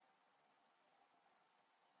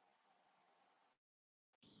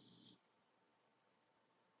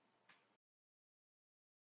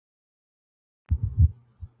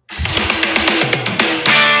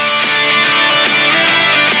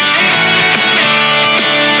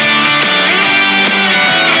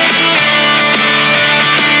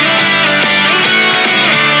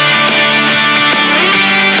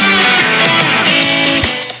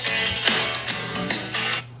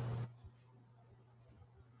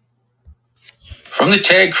From the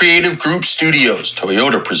Tag Creative Group Studios,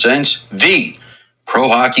 Toyota presents the Pro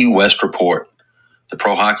Hockey West Report. The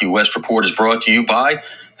Pro Hockey West Report is brought to you by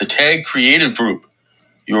the Tag Creative Group,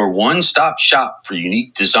 your one-stop shop for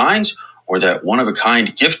unique designs or that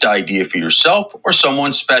one-of-a-kind gift idea for yourself or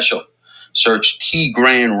someone special. Search T.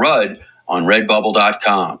 Grand Rudd on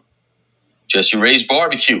Redbubble.com. Jesse Ray's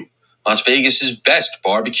Barbecue, Las Vegas's best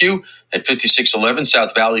barbecue at 5611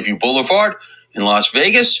 South Valley View Boulevard in Las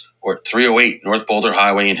Vegas or at 308 North Boulder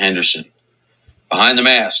Highway in Henderson. Behind the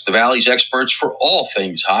Mask, the Valley's experts for all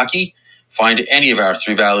things hockey. Find any of our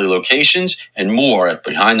Three Valley locations and more at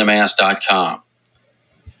BehindTheMask.com.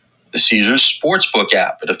 The Caesars Sportsbook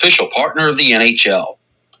app, an official partner of the NHL.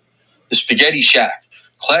 The Spaghetti Shack,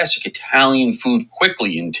 classic Italian food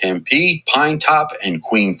quickly in Tempe, Pine Top, and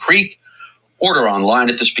Queen Creek. Order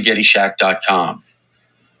online at thespaghettishack.com.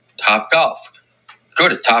 Topgolf. Go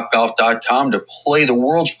to topgolf.com to play the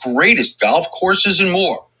world's greatest golf courses and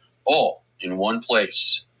more, all in one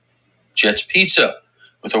place. Jets Pizza.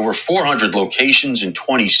 With over 400 locations in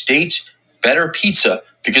 20 states, better pizza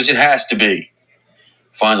because it has to be.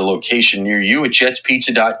 Find a location near you at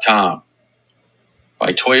jetspizza.com.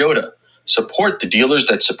 By Toyota. Support the dealers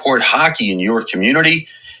that support hockey in your community.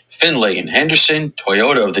 Finlay in Henderson,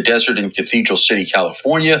 Toyota of the Desert in Cathedral City,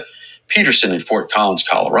 California, Peterson in Fort Collins,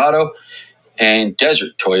 Colorado, and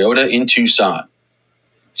Desert Toyota in Tucson.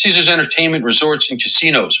 Caesars Entertainment Resorts and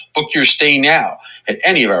Casinos. Book your stay now at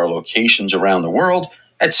any of our locations around the world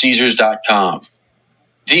at Caesars.com.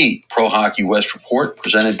 The Pro Hockey West Report,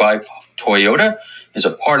 presented by Toyota, is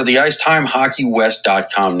a part of the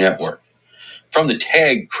IcetimeHockeyWest.com network. From the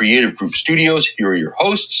Tag Creative Group Studios, here are your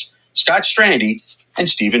hosts, Scott Strandy and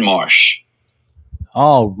Stephen Marsh.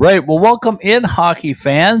 All right. Well, welcome in, hockey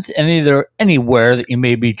fans, and anywhere that you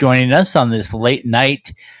may be joining us on this late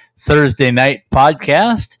night, Thursday night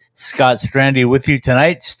podcast. Scott Strandy with you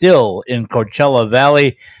tonight, still in Coachella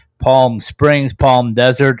Valley, Palm Springs, Palm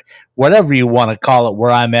Desert, whatever you want to call it,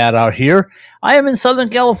 where I'm at out here. I am in Southern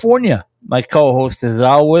California. My co-host, as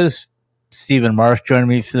always, Stephen Marsh, joining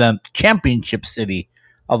me from the championship city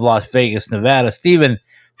of Las Vegas, Nevada. Stephen,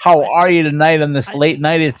 how are you tonight on this late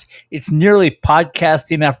night? It's nearly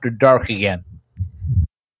podcasting after dark again.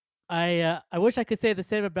 I wish I could say the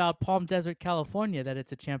same about Palm Desert, California, that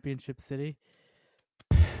it's a championship city.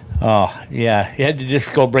 Oh, yeah. You had to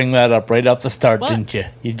just go bring that up right off the start, didn't you?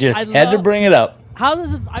 You just had to bring it up. How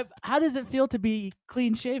does it feel to be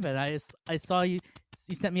clean shaven? I saw you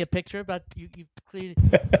sent me a picture about you clean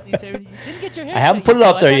shaven. You didn't get your hair. I haven't put it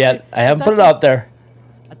out there yet. I haven't put it out there.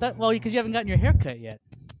 I thought, well, because you haven't gotten your hair cut yet.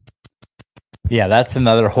 Yeah, that's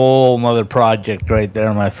whole other project right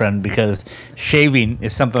there, my friend, because shaving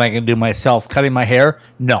is something I can do myself. Cutting my hair,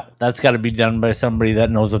 no. That's got to be done by somebody that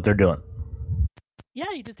knows what they're doing. Yeah,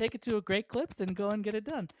 you just take it to a Great Clips and go and get it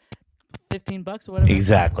done. $15 or whatever.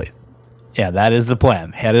 Exactly. Yeah, that is the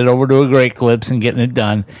plan. Head it over to a Great Clips and getting it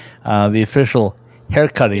done. The official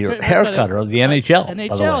haircutter of the NHL.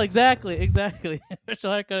 NHL, exactly.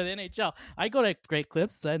 Official haircut of the NHL. I go to Great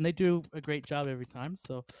Clips, and they do a great job every time,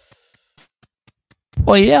 so...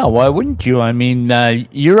 Well, yeah, why wouldn't you? I mean,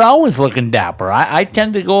 you're always looking dapper. I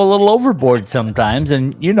tend to go a little overboard sometimes,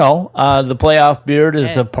 and, the playoff beard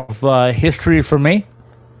is a part of history for me.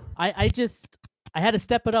 I had to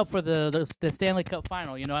step it up for the Stanley Cup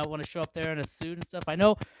final. I want to show up there in a suit and stuff. I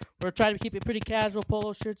know we're trying to keep it pretty casual,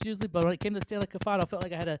 polo shirts usually, but when it came to the Stanley Cup final, I felt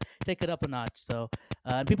like I had to take it up a notch. So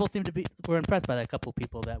people were impressed by that. A couple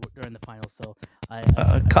people that were during the final. So I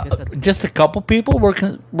guess that's just a couple people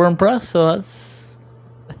were impressed. So that's...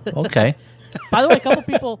 Okay. By the way, a couple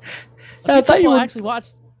people. I thought you actually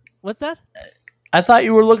watched. What's that? I thought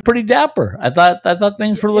you were looking pretty dapper. I thought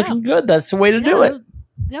things were looking good. That's the way to do it.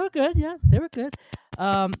 They were good. Yeah, they were good.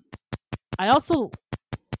 I also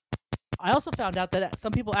found out that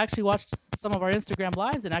some people actually watched some of our Instagram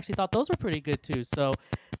lives and actually thought those were pretty good too. So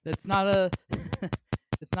it's not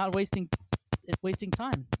it's not wasting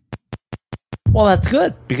time. Well, that's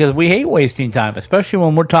good, because we hate wasting time, especially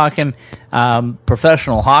when we're talking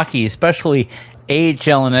professional hockey, especially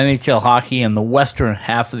AHL and NHL hockey in the western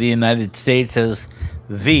half of the United States, as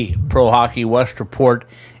the Pro Hockey West Report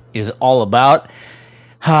is all about.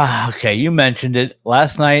 Okay, you mentioned it.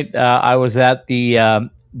 Last night, I was at the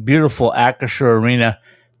beautiful Acrisure Arena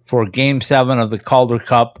for Game 7 of the Calder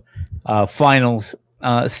Cup finals.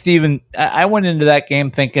 Stephen, I went into that game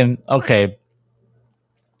thinking, okay,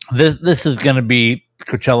 This is going to be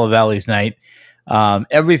Coachella Valley's night.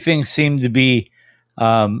 Everything seemed to be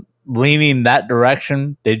leaning that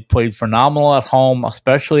direction. They'd played phenomenal at home,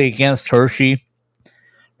 especially against Hershey.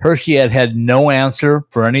 Hershey had no answer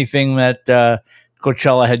for anything that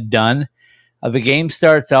Coachella had done. The game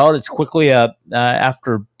starts out. It's quickly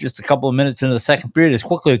after just a couple of minutes into the second period. It's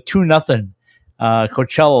quickly a 2-0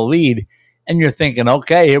 Coachella lead, and you're thinking,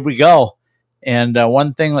 okay, here we go. And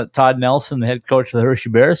one thing that Todd Nelson, the head coach of the Hershey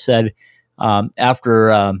Bears, said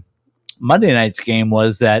after Monday night's game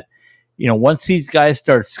was that, once these guys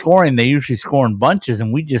start scoring, they usually score in bunches,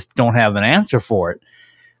 and we just don't have an answer for it.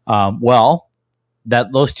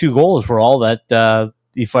 Those 2 goals were all that the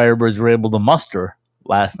Firebirds were able to muster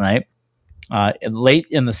last night. Late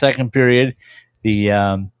in the second period,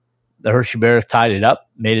 the Hershey Bears tied it up,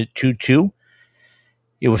 made it 2-2.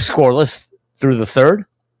 It was scoreless through the third,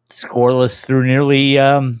 scoreless through nearly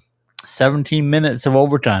 17 minutes of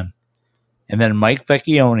overtime. And then Mike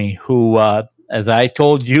Vecchione, who, as I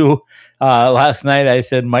told you last night, I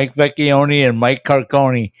said Mike Vecchione and Mike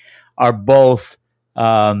Carcone are both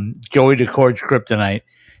Joey Dacord's kryptonite.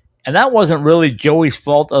 And that wasn't really Joey's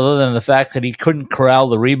fault, other than the fact that he couldn't corral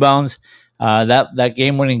the rebounds. That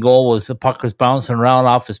game-winning goal was the puck was bouncing around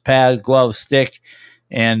off his pad, glove, stick,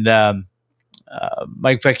 and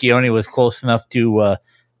Mike Vecchione was close enough to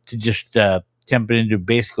just temp it into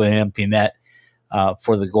basically an empty net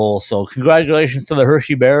for the goal. So congratulations to the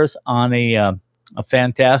Hershey Bears on a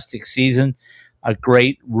fantastic season, a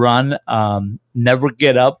great run. Never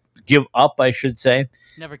give up, I should say.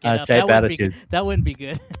 Never get up. Type attitude. That wouldn't be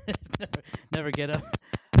good. never get up.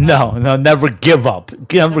 No, never give up.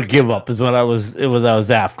 Never give up is what I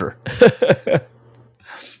was after.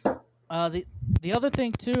 The other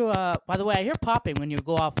thing too, by the way, I hear popping when you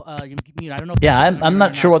go off you mute. I don't know. Yeah, I'm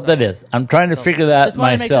not sure what that is. I'm trying to figure that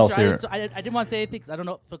myself here. I didn't want to say anything because I don't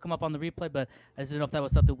know if it'll come up on the replay, but I just didn't know if that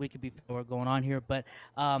was something we could be going on here. But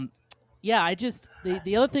yeah,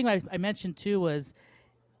 the other thing I mentioned too was,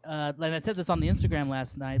 like I said this on the Instagram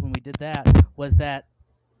last night when we did that, was that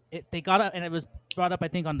they got up, and it was brought up, I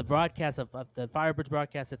think, on the broadcast of the Firebirds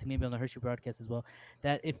broadcast, I think maybe on the Hershey broadcast as well,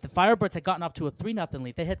 that if the Firebirds had gotten off to a 3-0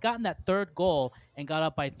 lead, they had gotten that third goal and got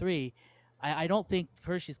up by 3, I don't think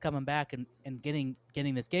Hershey's coming back and getting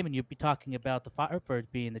this game, and you'd be talking about the Firebirds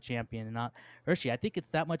being the champion and not Hershey. I think it's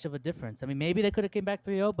that much of a difference. I mean, maybe they could have came back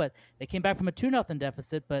 3-0, but they came back from a 2-0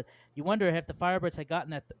 deficit, but you wonder if the Firebirds had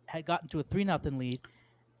gotten to a 3-0 lead,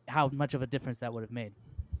 how much of a difference that would have made.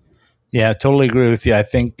 Yeah, I totally agree with you. I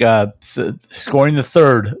think scoring the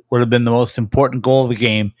third would have been the most important goal of the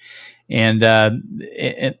game. And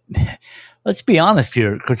let's be honest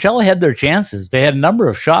here. Coachella had their chances. They had a number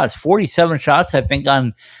of shots, 47 shots, I think,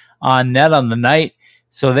 on net on the night.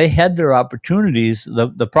 So they had their opportunities.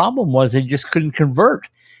 The problem was they just couldn't convert.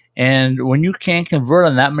 And when you can't convert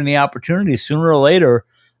on that many opportunities, sooner or later,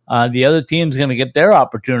 the other team's going to get their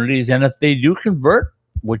opportunities. And if they do convert,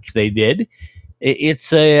 which they did,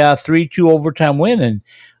 it's a 3-2 overtime win.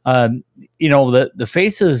 And, the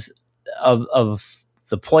faces of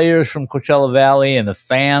the players from Coachella Valley and the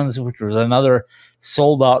fans, which was another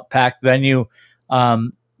sold-out packed venue,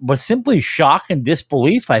 was simply shock and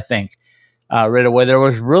disbelief, I think, right away. There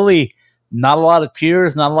was really not a lot of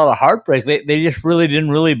tears, not a lot of heartbreak. They just really didn't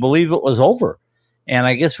really believe it was over. And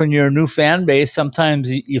I guess when you're a new fan base, sometimes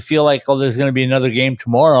you feel like, oh, there's going to be another game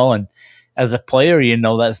tomorrow. And as a player,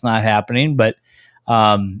 that's not happening. But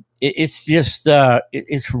it's just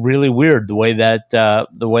it's really weird the way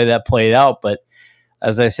that played out. But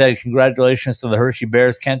as I said, congratulations to the Hershey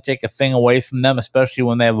Bears. Can't take a thing away from them, especially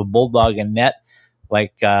when they have a bulldog in net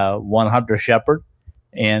like one Hunter Shepard.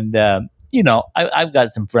 And I've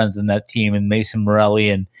got some friends in that team, and Mason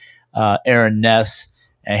Morelli and Aaron Ness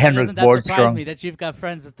and Henrik Bordstrom. Doesn't that surprise me that you've got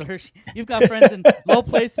friends at the Hershey? You've got friends in low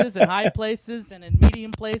places and high places and in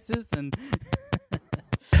medium places and.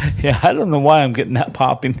 Yeah, I don't know why I'm getting that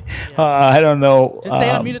popping. Yeah. I don't know. Just stay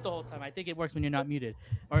unmuted the whole time. I think it works when you're not muted,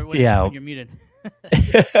 or when you're muted.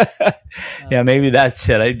 Yeah, maybe that's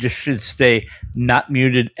it. I just should stay not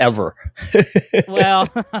muted ever. Well,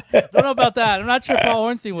 I don't know about that. I'm not sure Paul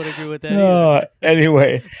Ornstein would agree with that.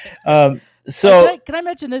 Anyway, so can I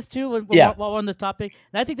mention this too? While we're on this topic,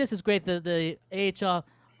 and I think this is great. The AHL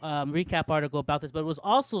recap article about this, but it was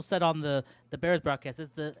also said on the Bears broadcast.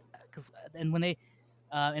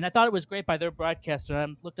 And I thought it was great by their broadcaster. I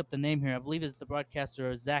looked up the name here. I believe it's the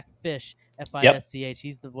broadcaster Zach Fish, Fisch. Yep.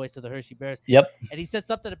 He's the voice of the Hershey Bears. Yep. And he said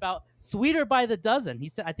something about sweeter by the dozen.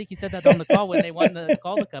 I think he said that on the call when they won the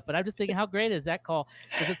Calder Cup. But I'm just thinking, how great is that call?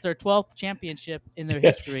 Because it's their 12th championship in their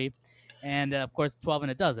history. And, of course, 12 in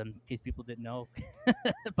a dozen, in case people didn't know.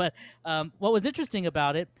 But what was interesting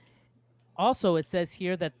about it, also it says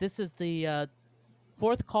here that this is the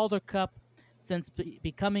fourth Calder Cup since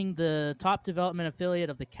becoming the top development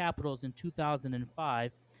affiliate of the Capitals in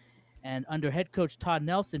 2005. And under head coach Todd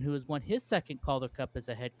Nelson, who has won his second Calder Cup as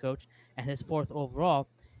a head coach and his fourth overall,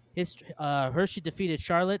 Hershey defeated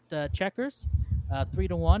Charlotte Checkers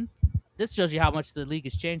 3-1. This shows you how much the league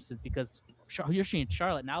has changed since, because Hershey and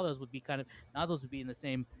Charlotte now those would be in the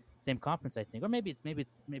same conference, I think, or maybe it's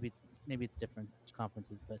different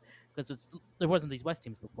conferences, but because there wasn't these West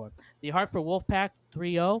teams before. The Hartford Wolfpack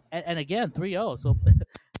 3-0, and again 3-0, so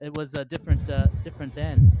it was a different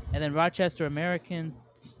then. And then Rochester Americans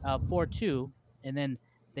 4-2, and then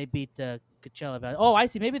they beat Coachella Valley. Oh, I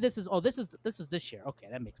see. Maybe this is this year. Okay,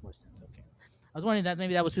 that makes more sense. Okay. I was wondering that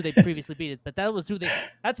maybe that was who they previously beat, but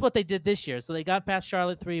that's what they did this year. So they got past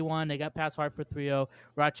Charlotte 3-1, they got past Hartford 3-0,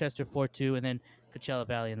 Rochester 4-2, and then Coachella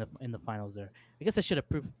Valley in the finals there. I guess I should have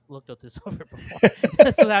looked up this over before.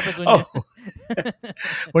 That's what happens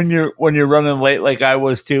when when you're running late like I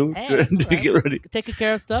was too, hey, to get ready, taking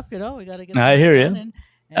care of stuff. We got to get. I hear you.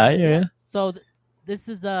 I hear you. So this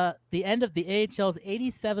is the end of the AHL's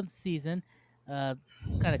 87th season.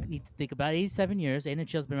 Kind of neat to think about. 87 years.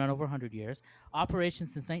 NHL's been around over 100 years. Operation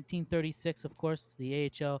since 1936. Of course, the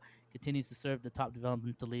AHL continues to serve the top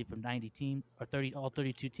developmental league from 90 teams or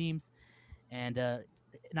 32 teams, and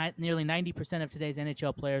nearly 90% of today's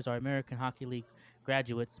NHL players are American Hockey League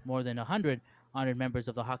graduates. More than 100 honored members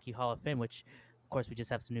of the Hockey Hall of Fame, which, of course, we just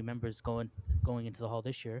have some new members going into the hall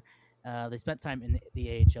this year. They spent time in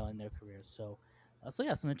the AHL in their careers. So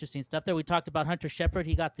yeah, some interesting stuff there. We talked about Hunter Shepard.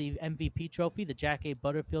 He got the MVP trophy, the Jack A.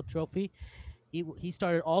 Butterfield trophy. He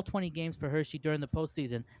started all 20 games for Hershey during the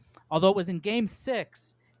postseason. Although it was in Game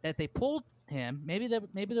 6 that they pulled him. Maybe there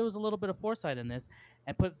was a little bit of foresight in this,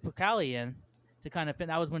 and put Fucali in to kind of fit.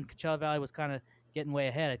 That was when Coachella Valley was kind of getting way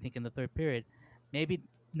ahead, I think, in the third period. Maybe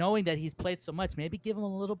knowing that he's played so much, maybe give him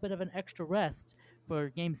a little bit of an extra rest for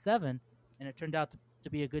Game 7, and it turned out to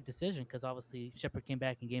be a good decision because obviously Shepard came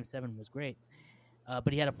back in Game 7 and was great.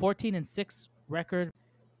 But he had a 14-6 record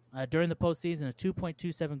during the postseason, a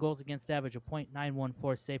 2.27 goals against average, a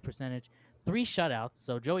 .914 save percentage, 3 shutouts.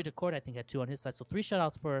 So Joey Decourt, I think, had 2 on his side. So 3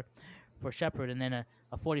 shutouts for Shepard, and then a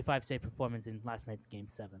 45 save performance in last night's Game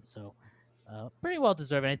 7. So pretty well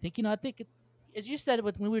deserved. And I think it's, as you said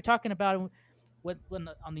when we were talking about it,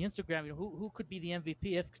 on the Instagram, who could be the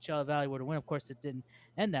MVP if Coachella Valley were to win. Of course, it didn't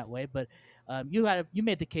end that way, but you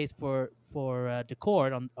made the case for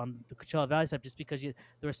Decourt on the Coachella Valley side, just because there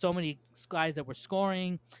were so many guys that were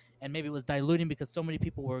scoring, and maybe it was diluting because so many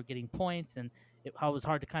people were getting points, and it was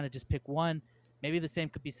hard to kind of just pick one. Maybe the same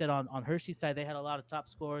could be said on Hershey's side. They had a lot of top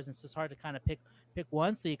scorers, and it's just hard to kind of pick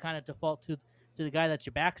one. So you kind of default to the guy that's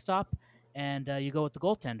your backstop, and you go with the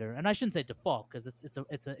goaltender. And I shouldn't say default because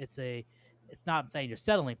it's not. I'm saying you're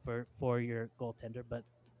settling for your goaltender,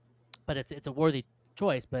 but it's a worthy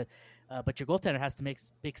choice. But your goaltender has to make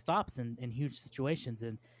big stops in huge situations,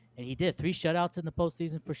 and he did 3 shutouts in the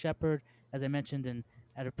postseason for Shepard, as I mentioned, and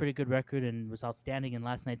had a pretty good record and was outstanding in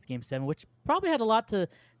last night's Game 7, which probably had a lot to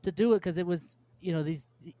do with, because it was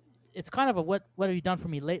it's kind of a what have you done for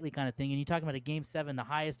me lately kind of thing, and you're talking about a Game 7, the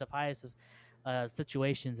highest of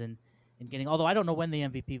situations, and getting, although I don't know when the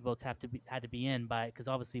MVP votes had to be in by, because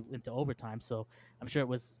obviously went to overtime, so I'm sure it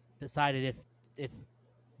was decided if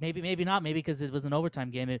maybe not, maybe because it was an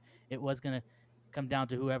overtime game, it was going to come down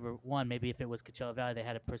to whoever won. Maybe if it was Coachella Valley, they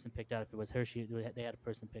had a person picked out. If it was Hershey, they had a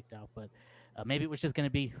person picked out. But maybe it was just going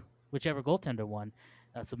to be whichever goaltender won.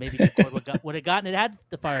 So maybe Decourt would have gotten it had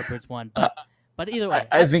the Firebirds won. But either way,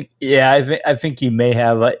 I think you may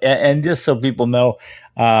have. And just so people know,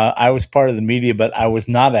 I was part of the media, but I was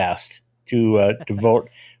not asked to vote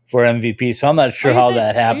for MVP, so I'm not sure how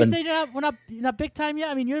that happened. Are you saying you're not big time yet?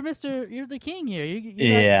 I mean, you're the king here.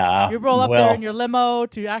 You roll up there in your limo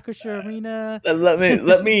to Acrisure Arena. Let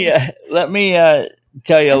me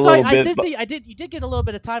tell you a little bit. You did get a little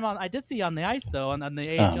bit of time on. I did see on the ice though on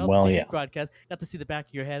the AHL broadcast. Got to see the back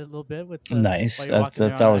of your head a little bit with nice.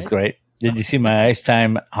 That's always great. Did you see my Ice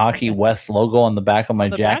Time Hockey West logo on the back of my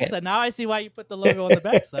jacket? Backside. Now I see why you put the logo on the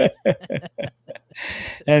backside.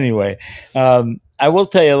 Anyway, I will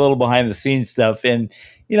tell you a little behind the scenes stuff. And,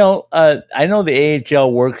 I know the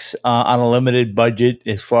AHL works on a limited budget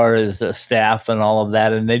as far as staff and all of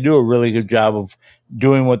that. And they do a really good job of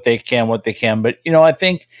doing what they can. But, I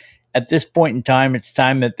think at this point in time, it's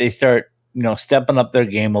time that they start, stepping up their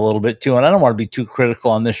game a little bit too. And I don't want to be too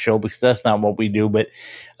critical on this show because that's not what we do. But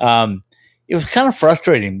it was kind of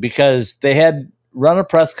frustrating because they had run a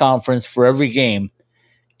press conference for every game.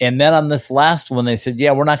 And then on this last one, they said,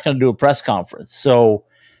 yeah, we're not going to do a press conference. So,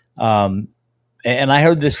 and I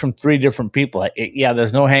heard this from 3 different people.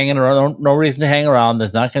 There's no hanging around, no reason to hang around.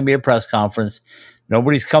 There's not going to be a press conference.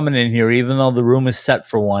 Nobody's coming in here, even though the room is set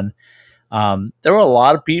for one. There were a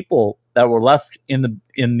lot of people that were left in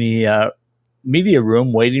the media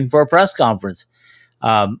room waiting for a press conference.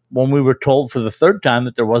 When we were told for the third time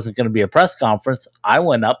that there wasn't going to be a press conference, I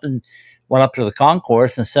went up to the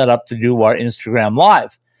concourse and set up to do our Instagram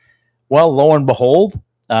Live. Well, lo and behold,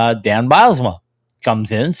 Dan Bilesma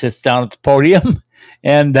comes in, sits down at the podium,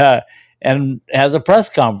 and has a press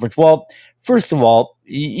conference. Well, first of all,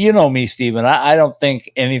 you know me, Stephen. I don't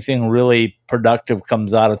think anything really productive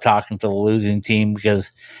comes out of talking to the losing team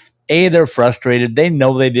because, A, they're frustrated. They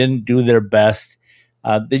know they didn't do their best.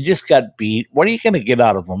 They just got beat. What are you going to get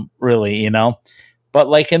out of them, really, you know? But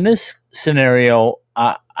like in this scenario,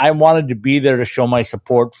 I wanted to be there to show my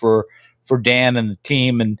support for Dan and the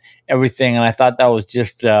team and everything, and I thought that was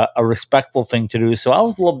just a respectful thing to do. So I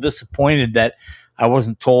was a little disappointed that I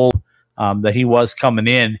wasn't told that he was coming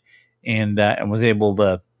in and was able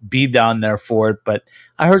to be down there for it. But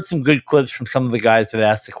I heard some good clips from some of the guys that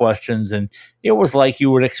asked the questions, and it was like you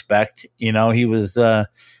would expect. You know,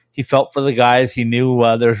 he felt for the guys. He knew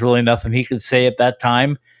there's really nothing he could say at that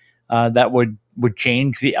time that would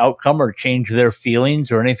change the outcome or change their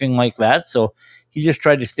feelings or anything like that. So he just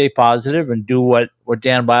tried to stay positive and do what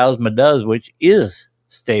Dan Bilesma does, which is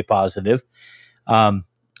stay positive.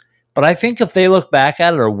 But I think if they look back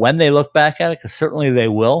at it, or when they look back at it, because certainly they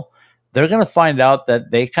will, they're going to find out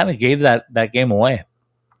that they kind of gave that game away.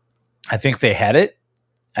 I think they had it.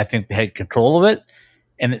 I think they had control of it,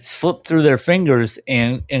 and it slipped through their fingers.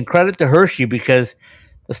 And credit to Hershey, because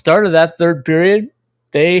the start of that third period,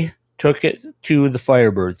 they took it to the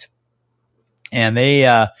Firebirds. And they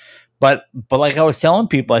but like I was telling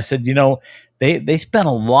people, I said, you know, they spent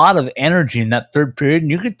a lot of energy in that third period,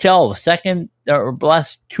 and you could tell the second or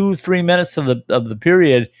last 2-3 minutes of the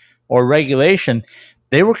period or regulation,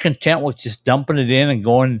 they were content with just dumping it in and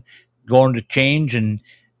going to change and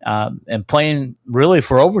playing really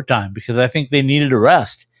for overtime, because I think they needed a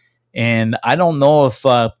rest. And I don't know if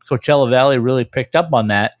Coachella Valley really picked up on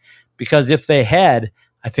that, because if they had,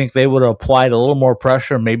 I think they would have applied a little more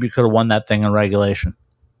pressure and maybe could have won that thing in regulation.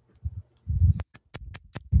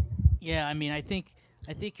 Yeah, I mean, I think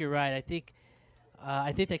you're right. I think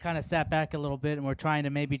they kind of sat back a little bit and were trying to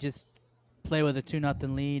maybe just play with a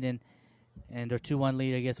 2-0 lead and or 2-1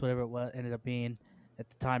 lead, I guess, whatever it was, ended up being at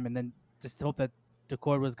the time, and then just hope that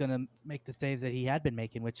DeCord was going to make the saves that he had been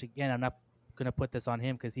making. Which, again, I'm not going to put this on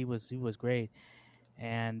him because he was great,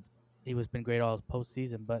 and he was been great all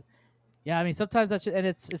postseason. But yeah, I mean, sometimes that's and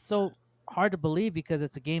it's so hard to believe because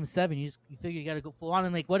it's a game 7. You figure you got to go full on,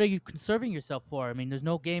 and like, what are you conserving yourself for? I mean, there's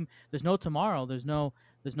no game, there's no tomorrow, there's no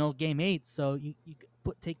game 8, so you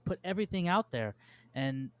put everything out there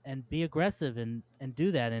and be aggressive and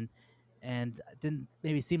do that, and it didn't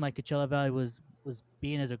maybe seem like Coachella Valley was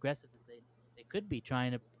being as aggressive as they could be,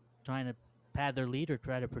 trying to pad their lead or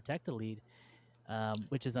try to protect the lead,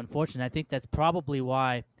 which is unfortunate. I think that's probably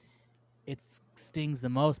why it stings the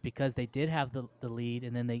most, because they did have the lead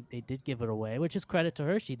and then they did give it away, which is credit to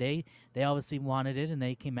Hershey. They obviously wanted it, and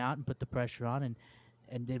they came out and put the pressure on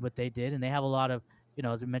and did what they did. And they have a lot of, you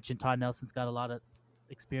know, as I mentioned, Todd Nelson's got a lot of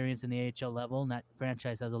experience in the AHL level, and that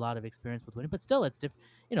franchise has a lot of experience with winning. But still, it's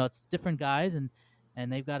it's different guys, and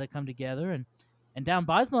they've got to come together. And Dan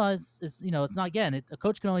Bilesma is you know, it's not, again, a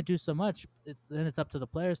coach can only do so much. It's up to the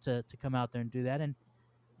players to come out there and do that, and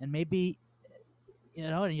maybe, you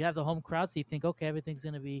know, and you have the home crowd, so you think, okay, everything's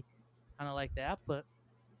going to be kind of like that. But,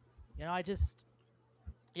 you know, I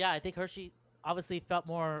think Hershey obviously felt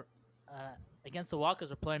more against the Wall because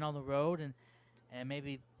they're playing on the road, and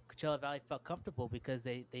maybe Coachella Valley felt comfortable because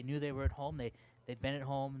they knew they were at home. They've been at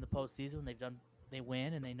home in the postseason. They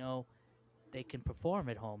win, and they know they can perform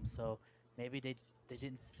at home. So maybe they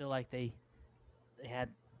didn't feel like they had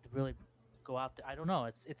to really go out there. I don't know.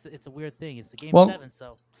 It's a weird thing. It's a game 7,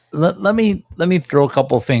 so let me throw a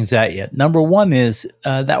couple of things at you. Number one is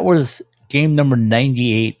that was game number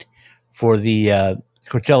 98 for the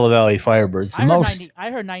Coachella Valley Firebirds.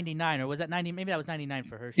 I heard 99, or was that 90? Maybe that was 99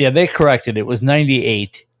 for Hershey. Yeah, they corrected it. It was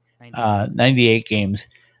 98. 98 games.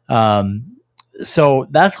 So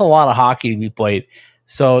that's a lot of hockey to be played.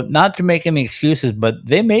 So not to make any excuses, but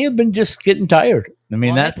they may have been just getting tired. I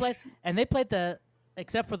mean, they played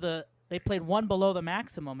except for they played one below the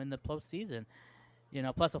maximum in the postseason, you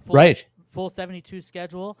know, plus a full 72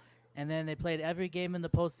 schedule, and then they played every game in the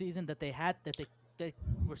postseason that they had to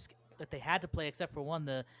play except for one.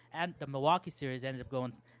 The Milwaukee series ended up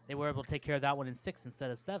going. They were able to take care of that one in 6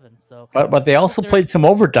 instead of 7. So, but they also played some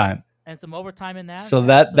overtime, and some overtime in that. So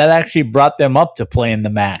that actually brought them up to playing the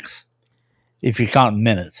max, if you count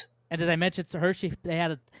minutes. And as I mentioned, to Hershey, they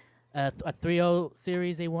had a 3-0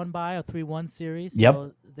 series they won by, a 3-1 series. Yep.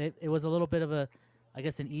 So it was a little bit of an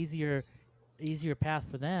easier path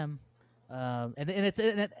for them. And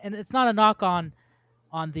it's not a knock on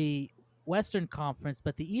the Western Conference,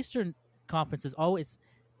 but the Eastern Conference has always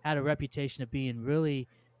had a reputation of being really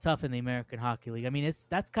tough in the American Hockey League. I mean,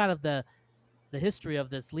 that's kind of the history of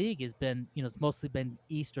this league has been, it's mostly been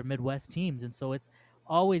East or Midwest teams, and so it's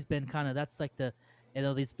always been kind of that's like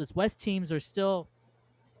these West teams are still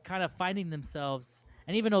kind of finding themselves.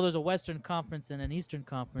 And even though there's a Western Conference and an Eastern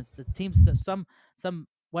Conference, the teams, some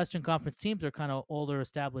Western Conference teams are kind of older,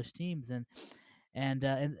 established teams, and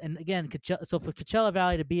again, so for Coachella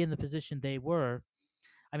Valley to be in the position they were,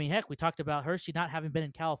 I mean, heck, we talked about Hershey not having been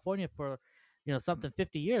in California for, something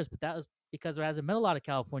 50 years, but that was because there hasn't been a lot of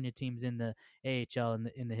California teams in the AHL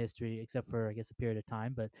in the history, except for I guess a period of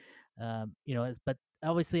time. But but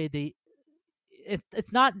obviously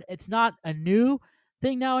it's not a new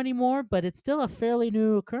thing now anymore, but it's still a fairly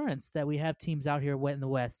new occurrence that we have teams out here in the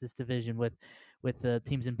West, this division with the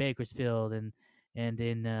teams in Bakersfield and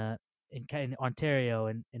in Ontario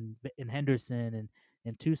and in Henderson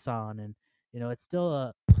and Tucson, and it's still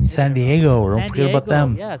a San Diego. Don't forget about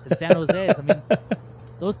them. Yes, and San Jose. I mean,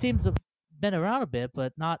 those teams have been around a bit,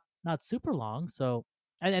 but not super long. So,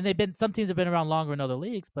 and some teams have been around longer in other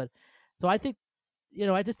leagues, but so I think,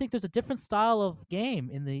 I just think there's a different style of game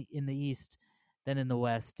in the East than in the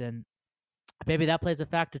West, and maybe that plays a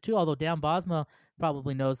factor too. Although Dan Bosma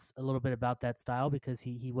probably knows a little bit about that style because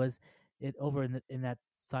he was over in that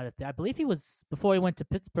side of I believe he was before he went to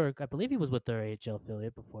Pittsburgh. I believe he was with their AHL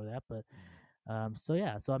affiliate before that, but so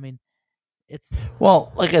I mean.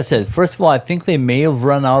 Well, like I said, first of all, I think they may have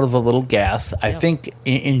run out of a little gas. I think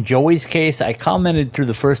in Joey's case, I commented through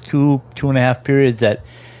the first two and a half periods that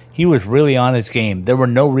he was really on his game. There were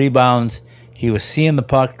no rebounds. He was seeing the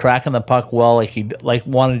puck, tracking the puck well, like he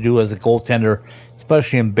wanted to do as a goaltender,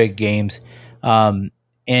 especially in big games. And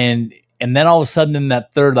then all of a sudden in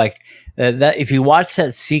that third, that if you watch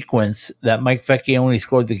that sequence that Mike Vecchione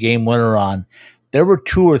scored the game winner on, there were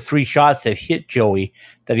 2 or 3 shots that hit Joey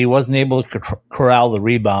that he wasn't able to corral the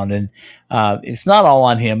rebound. And it's not all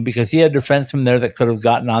on him because he had defensemen there that could have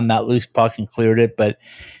gotten on that loose puck and cleared it. But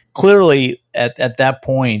clearly at that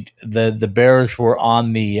point, the Bears were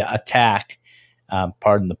on the attack.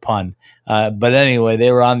 Pardon the pun. But anyway,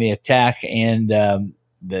 they were on the attack, and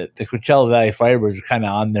the Coachella Valley Firebirds are kind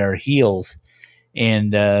of on their heels.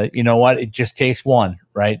 And you know what? It just takes one,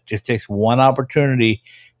 right? It just takes one opportunity.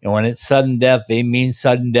 And when it's sudden death, they mean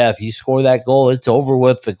sudden death. You score that goal, it's over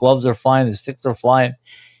with. The gloves are flying, the sticks are flying.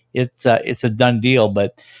 It's a done deal.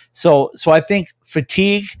 But so I think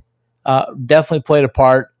fatigue definitely played a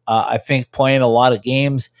part. I think playing a lot of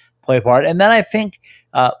games played a part. And then I think,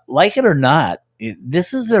 like it or not,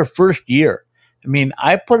 this is their first year. I mean,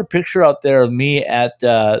 I put a picture out there of me at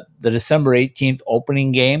the December 18th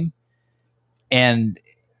opening game, and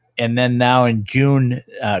then now in June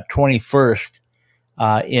 21st.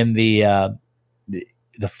 In the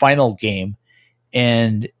final game,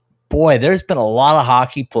 and boy, there's been a lot of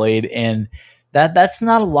hockey played, and that's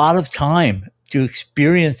not a lot of time to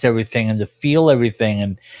experience everything and to feel everything.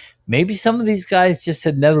 And maybe some of these guys just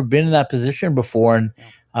had never been in that position before,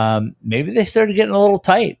 and maybe they started getting a little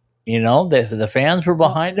tight. The fans were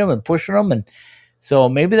behind them and pushing them, and so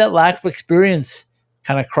maybe that lack of experience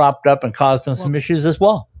kind of cropped up and caused them some issues as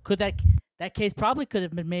well. Could that case probably could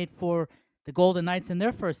have been made for the Golden Knights in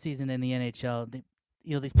their first season in the NHL.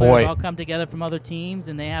 These players all come together from other teams,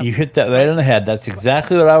 and they have. You hit that right on the head. That's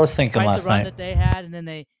exactly what I was thinking last the run night. That they had, and then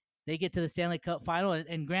they get to the Stanley Cup final.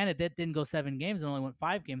 And granted, that didn't go 7 games; it only went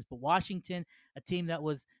 5 games. But Washington, a team that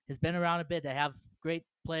has been around a bit, they have great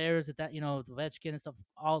players at that, Ovechkin and stuff,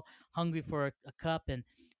 all hungry for a cup. And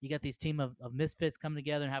you got these team of misfits come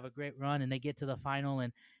together and have a great run, and they get to the final,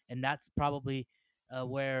 and that's probably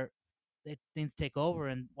where things take over,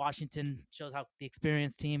 and Washington shows how the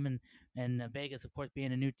experienced team, and Vegas, of course,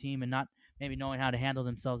 being a new team and not maybe knowing how to handle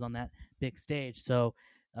themselves on that big stage. So,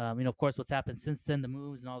 of course, what's happened since then, the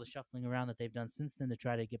moves and all the shuffling around that they've done since then to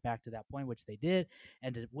try to get back to that point, which they did,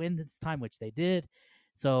 and to win this time, which they did.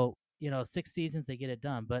 So, 6 seasons, they get it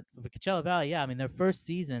done. But for Coachella Valley, yeah, I mean, their first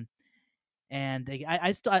season, and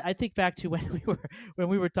I think back to when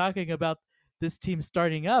we were talking about this team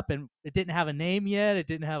starting up, and it didn't have a name yet. It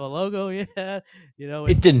didn't have a logo yet.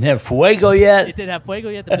 It didn't have fuego yet. It didn't have fuego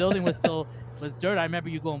yet. The building was dirt. I remember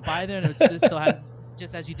you going by there, and it was still had,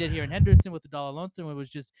 just as you did here in Henderson with the Dollar Lonesome, it was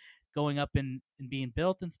just going up and being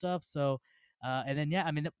built and stuff. So, and then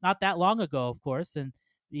I mean, not that long ago, of course, and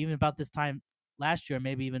even about this time last year,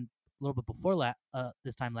 maybe even a little bit before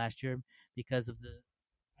this time last year, because of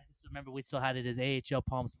remember we still had it as AHL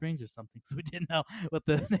Palm Springs or something, so we didn't know what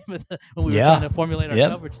the name of when we were trying to formulate our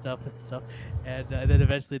coverage stuff and stuff. And then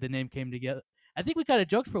eventually the name came together. I think we kind of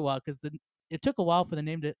joked for a while because it took a while for the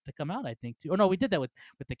name to come out, I think, too. Or no, we did that with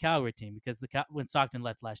the Calgary team because when Stockton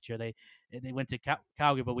left last year, they went to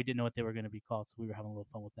Calgary, but we didn't know what they were going to be called, so we were having a little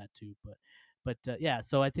fun with that too. But yeah,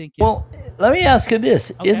 so I think Well, let me ask you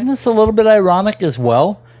this. Okay. Isn't this a little bit ironic as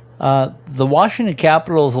well? The Washington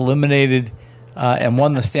Capitals eliminated and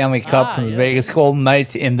won the Stanley Cup from the Vegas Golden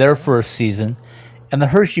Knights in their first season. And the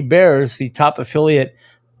Hershey Bears, the top affiliate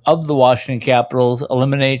of the Washington Capitals,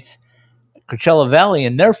 eliminates Coachella Valley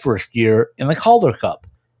in their first year in the Calder Cup.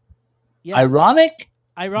 Yes. Ironic?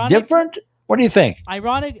 Different? What do you think?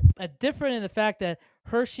 Ironic, different in the fact that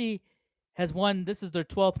Hershey has won, this is their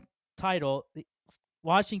 12th title.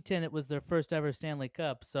 Washington, it was their first ever Stanley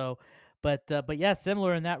Cup. So, but yeah,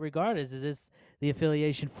 similar in that regard is this the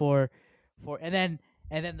affiliation for and then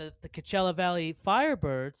the Coachella Valley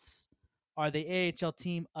Firebirds are the AHL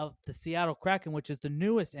team of the Seattle Kraken, which is the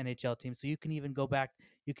newest NHL team. So you can even go back,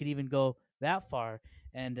 you could even go that far,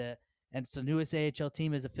 and so the newest AHL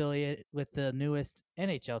team is affiliated with the newest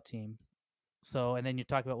NHL team. So, and then you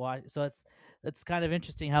talk about why. So it's kind of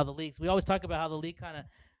interesting how the leagues. We always talk about how the league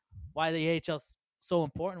why the AHL is so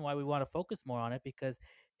important, why we want to focus more on it, because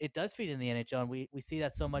it does feed in the NHL, and we see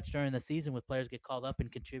that so much during the season with players get called up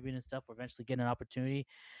and contribute and stuff. We're eventually getting an opportunity.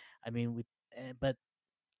 I mean, but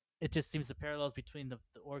it just seems the parallels between the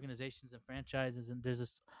organizations and franchises, and there's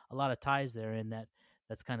just a lot of ties there in that.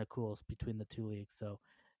 That's kind of cool between the two leagues. So,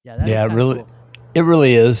 yeah, it really, cool. It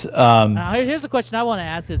really is. Now, here's the question I want to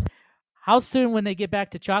ask: is how soon, when they get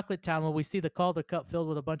back to Chocolate Town, will we see the Calder Cup filled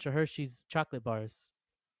with a bunch of Hershey's chocolate bars?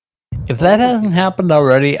 If that hasn't happened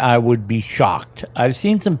already, I would be shocked. I've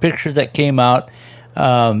seen some pictures that came out,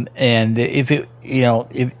 and if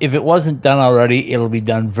it wasn't done already, it'll be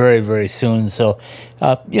done very, very soon. So,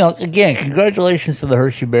 again, congratulations to the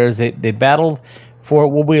Hershey Bears. They battled for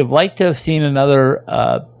what we have liked to have seen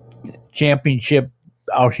another championship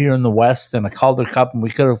out here in the West and a Calder Cup, and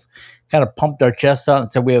we could have kind of pumped our chests out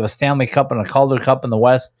and said we have a Stanley Cup and a Calder Cup in the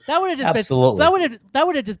West. That would have just absolutely. That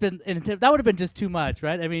would have been just too much,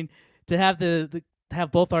 right? I mean, to have to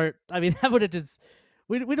have both our. I mean, that would have just.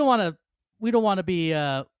 We don't want to. We don't want to be.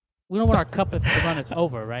 We don't want our cup to run it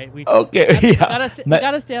over, right? We got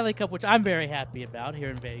a Stanley Cup, which I'm very happy about here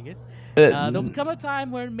in Vegas. There'll come a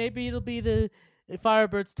time where maybe it'll be the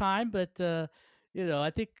Firebirds' time, but I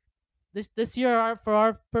think this year, for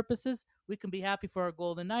our purposes, we can be happy for our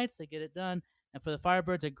Golden Knights. They get it done, and for the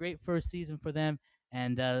Firebirds, a great first season for them.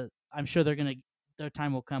 And I'm sure their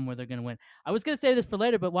time will come where they're gonna win. I was gonna say this for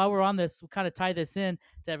later, but while we're on this, we'll kind of tie this in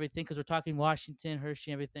to everything because we're talking Washington,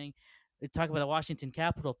 Hershey, everything. We talk about the Washington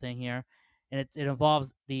Capital thing here, and it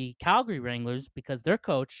involves the Calgary Wranglers because their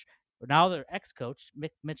coach, or now their ex-coach,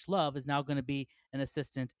 Mitch Love, is now going to be an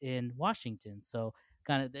assistant in Washington. So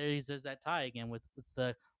kind of there's that tie again with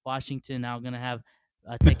the Washington now going to have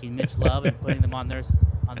taking Mitch Love and putting them on their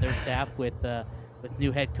staff with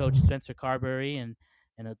new head coach Spencer Carberry and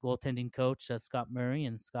a goaltending coach Scott Murray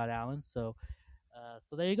and Scott Allen. So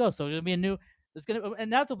there you go. So it'll be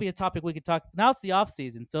and that'll be a topic we could talk. Now it's the off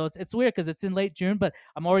season, so it's weird because it's in late June, but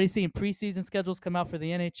I'm already seeing preseason schedules come out for the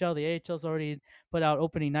NHL. The AHL's already put out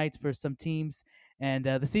opening nights for some teams, and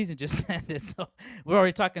the season just ended. So we're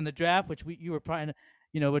already talking the draft, which you were probably,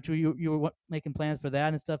 which you were making plans for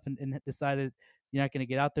that and stuff, and decided you're not going to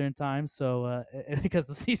get out there in time. So because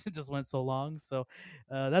the season just went so long, so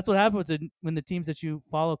that's what happens when the teams that you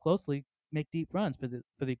follow closely make deep runs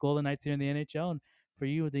for the Golden Knights here in the NHL, and for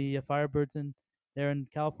you, the Firebirds there in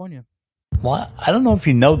California. Well, I don't know if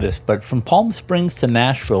you know this, but from Palm Springs to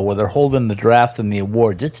Nashville, where they're holding the draft and the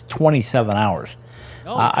awards, it's 27 hours.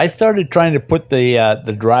 Oh, I started trying to put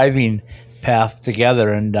the driving path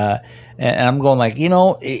together, and I'm going like,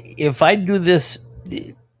 if I do this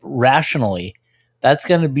rationally, that's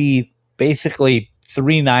going to be basically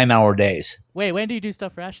 3 9-hour days. Wait, when do you do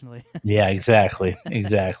stuff rationally? Yeah, exactly.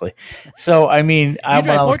 So, I mean, you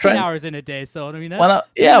drive 14 hours in a day, so I mean,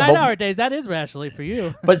 9-hour days, that is rationally for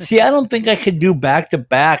you. But see, I don't think I could do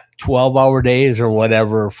back-to-back 12-hour days or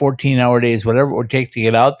whatever, 14-hour days, whatever it would take to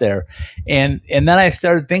get out there. And then I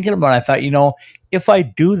started thinking about it. I thought, if I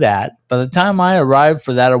do that, by the time I arrive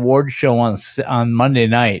for that award show on Monday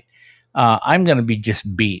night, I'm going to be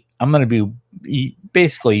just beat. I'm going to be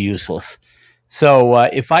basically useless. So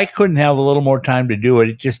if I couldn't have a little more time to do it,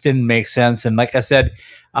 it just didn't make sense. And like I said,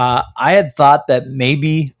 I had thought that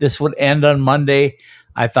maybe this would end on Monday.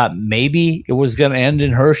 I thought maybe it was going to end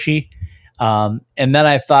in Hershey. And then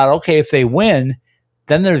I thought, okay, if they win,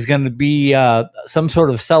 then there's going to be some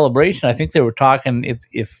sort of celebration. I think they were talking,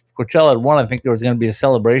 if Coachella had won, I think there was going to be a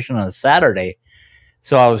celebration on a Saturday.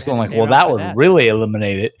 So I was going like, well, that would really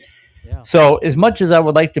eliminate it. Yeah. So as much as I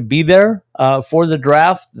would like to be there for the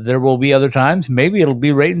draft, there will be other times. Maybe it'll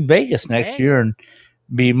be right in Vegas next Hey. year and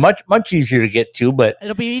be much easier to get to. But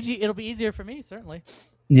It'll be easy. It'll be easier for me, certainly.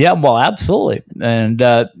 yeah, well, absolutely. And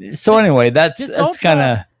so anyway, that's kind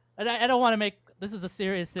of. And I don't want to make this is a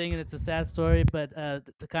serious thing and it's a sad story, but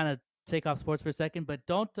to kind of take off sports for a second, but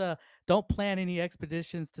don't plan any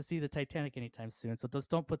expeditions to see the Titanic anytime soon. So just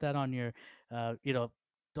don't put that on your,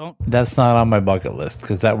 don't. That's not on my bucket list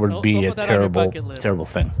because that would be a terrible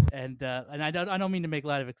thing. And I don't mean to make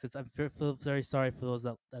light of it because I feel very sorry for those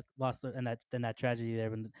that lost and that tragedy there.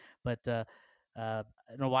 But I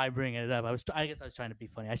don't know why I'm bringing it up. I guess I was trying to be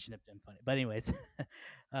funny. I shouldn't have been funny. But anyways,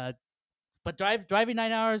 but driving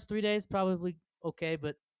 9 hours, 3 days, probably okay.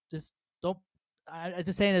 But just don't. I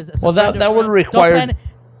just saying as well that would require.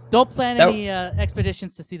 Don't plan any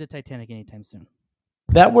expeditions to see the Titanic anytime soon.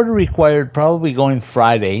 That would have required probably going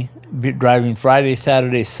Friday, driving Friday,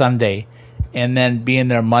 Saturday, Sunday, and then being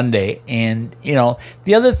there Monday. And,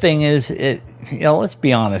 the other thing is, let's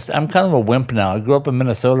be honest. I'm kind of a wimp now. I grew up in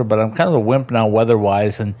Minnesota, but I'm kind of a wimp now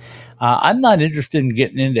weather-wise. And I'm not interested in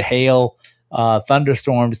getting into hail,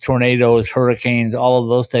 thunderstorms, tornadoes, hurricanes, all of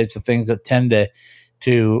those types of things that tend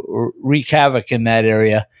to wreak havoc in that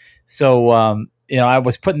area. So, I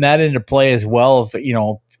was putting that into play as well.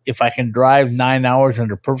 If I can drive 9 hours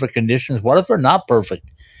under perfect conditions, what if they're not perfect?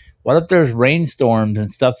 What if there's rainstorms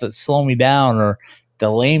and stuff that slow me down or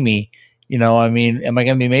delay me? Am I going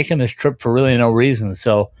to be making this trip for really no reason?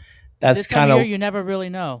 So that's kind of you never really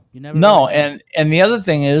know. And the other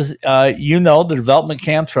thing is, the development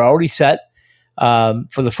camps are already set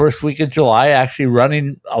for the first week of July. Actually,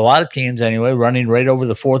 running a lot of teams anyway, running right over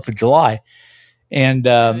the 4th of July, and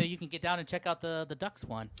you can get down and check out the Ducks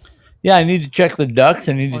one. Yeah, I need to check the Ducks.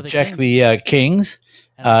 I need to check the Kings.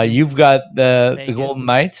 You've got the Golden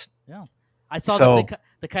Knights. Yeah, I saw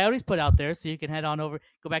the Coyotes put out there, so you can head on over,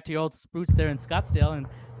 go back to your old roots there in Scottsdale and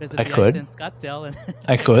visit the ice in Scottsdale. And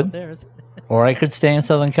I could, or I could stay in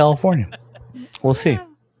Southern California. We'll see.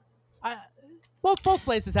 Both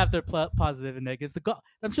places have their positive and negatives.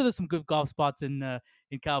 I'm sure there's some good golf spots in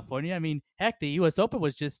California. I mean, heck, the U.S. Open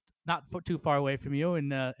was just not too far away from you in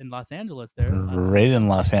Los Angeles. There, right in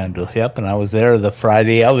Los Angeles. Yep, and I was there the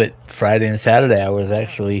Friday of it. Friday and Saturday, I was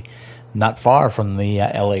actually not far from the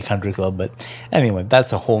L.A. Country Club. But anyway,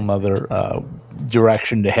 that's a whole nother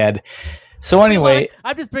direction to head. So anyway,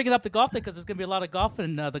 I'm just bringing up the golf thing because there's going to be a lot of golf,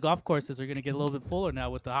 and the golf courses are going to get a little bit fuller now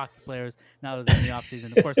with the hockey players now that they're in the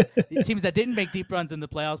offseason. Of course, the teams that didn't make deep runs in the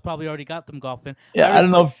playoffs probably already got them golfing. Yeah, I don't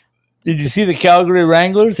know. Did you see the Calgary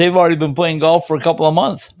Wranglers? They've already been playing golf for a couple of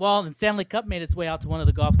months. Well, and Stanley Cup made its way out to one of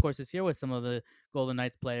the golf courses here with some of the Golden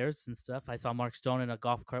Knights players and stuff. I saw Mark Stone in a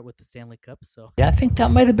golf cart with the Stanley Cup. So yeah, I think that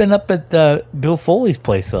might have been up at Bill Foley's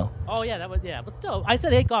place, though. Oh yeah, but still, I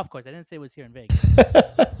said golf course. I didn't say it was here in Vegas.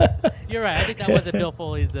 You're right. I think that was at Bill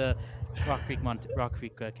Foley's Rock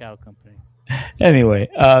Creek Cattle Company. Anyway,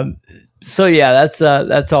 so yeah,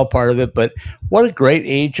 that's all part of it. But what a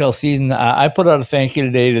great AHL season! I put out a thank you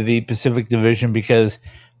today to the Pacific Division because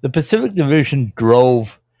the Pacific Division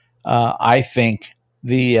drove, I think,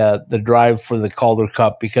 the drive for the Calder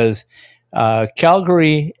Cup because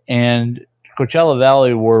Calgary and Coachella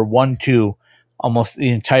Valley were 1-2 almost the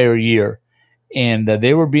entire year, and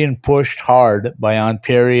they were being pushed hard by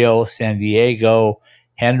Ontario, San Diego,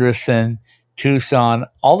 Henderson, Tucson,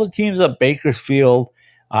 all the teams at Bakersfield,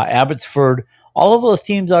 Abbotsford, all of those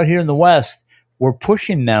teams out here in the West were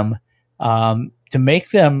pushing them to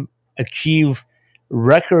make them achieve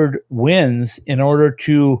record wins in order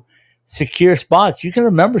to secure spots. You can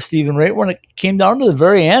remember, Stephen, right when it came down to the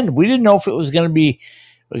very end, we didn't know if it was going to be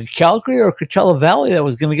Calgary or Coachella Valley that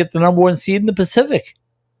was going to get the number 1 seed in the Pacific.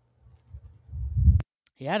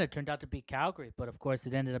 Yeah, and it turned out to be Calgary, but of course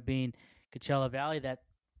it ended up being Coachella Valley that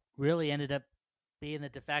really ended up being the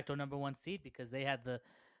de facto number 1 seed because they had the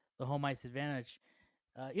home ice advantage.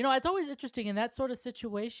 It's always interesting in that sort of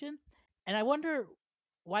situation, and I wonder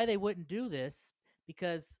why they wouldn't do this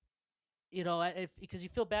because, because you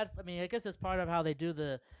feel bad. I mean, I guess that's part of how they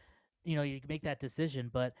do you make that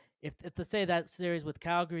decision. But if to say that series with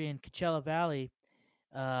Calgary and Coachella Valley,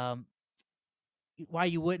 why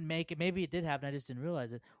you wouldn't make it? Maybe it did happen. I just didn't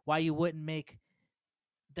realize it. Why you wouldn't make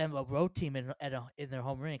them a road team in their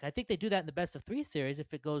home rink? I think they do that in the best of 3 series.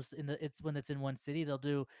 If it goes when it's in one city, they'll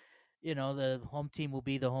do, the home team will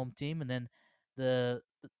be the home team, and then the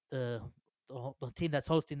team that's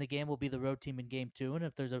hosting the game will be the road team in game 2. And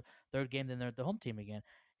if there's a third game, then they're the home team again.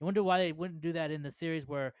 I wonder why they wouldn't do that in the series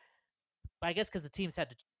where, I guess, because the teams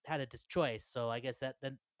had a choice. So I guess that's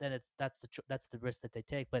the risk that they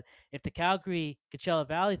take. But if the Calgary Coachella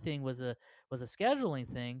Valley thing was a scheduling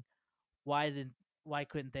thing, why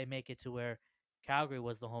couldn't they make it to where Calgary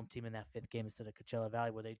was the home team in that 5th game instead of Coachella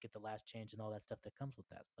Valley, where they'd get the last change and all that stuff that comes with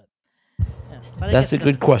that? But I That's guess a it good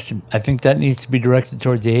doesn't- question. I think that needs to be directed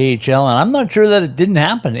towards the AHL, and I'm not sure that it didn't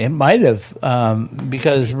happen. It might have,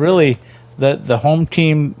 because really, the home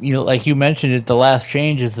team, like you mentioned it, the last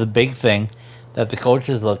change is the big thing that the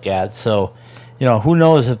coaches look at. So, who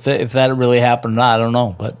knows if that really happened or not? I don't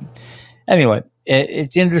know. But anyway,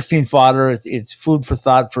 it's interesting fodder. It's food for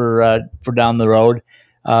thought for down the road.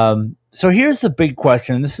 So here's the big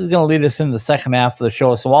question. This is going to lead us in the second half of the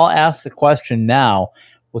show. So I'll ask the question now.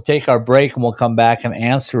 We'll take our break and we'll come back and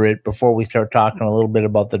answer it before we start talking a little bit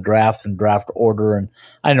about the draft and draft order. And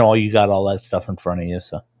I know you got all that stuff in front of you.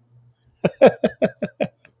 So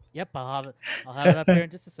Yep, I'll have it up here in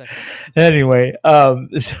just a second. Anyway,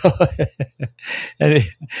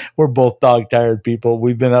 we're both dog tired people.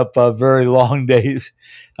 We've been up very long days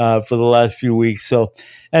for the last few weeks. So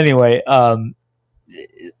anyway,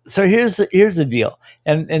 so here's the deal,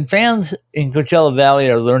 and fans in Coachella Valley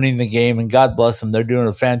are learning the game, and God bless them, they're doing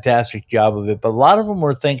a fantastic job of it. But a lot of them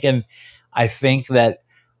were thinking, I think that,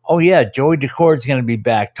 oh yeah, Joey Decord is going to be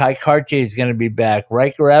back, Ty Cartier is going to be back,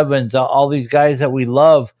 Riker Evans, all these guys that we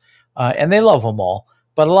love, and they love them all.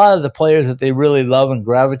 But a lot of the players that they really love and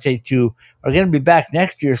gravitate to are going to be back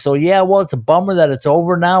next year. So yeah, well, it's a bummer that it's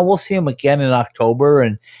over now. We'll see them again in October,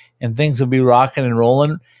 and things will be rocking and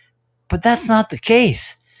rolling. But that's not the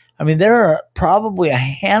case. I mean, there are probably a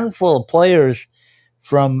handful of players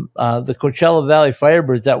from the Coachella Valley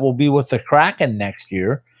Firebirds that will be with the Kraken next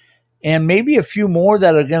year, and maybe a few more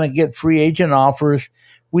that are going to get free agent offers.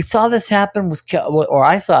 We saw this happen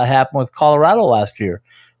I saw it happen with Colorado last year,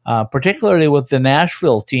 particularly with the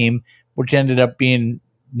Nashville team, which ended up being,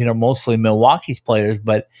 mostly Milwaukee's players,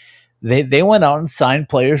 but they went out and signed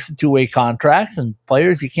players to two-way contracts, and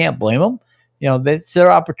players, you can't blame them. It's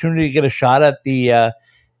their opportunity to get a shot at the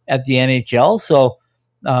NHL. So,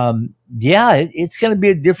 it's going to be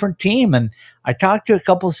a different team. And I talked to a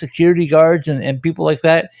couple of security guards and people like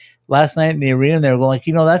that last night in the arena, and they were going like,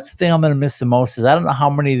 that's the thing I'm going to miss the most is I don't know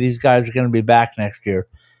how many of these guys are going to be back next year.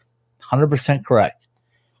 100% correct.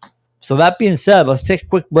 So that being said, let's take a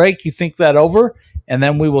quick break. You think that over, and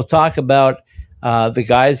then we will talk about the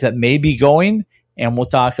guys that may be going, and we'll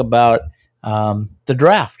talk about the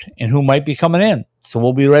draft and who might be coming in. So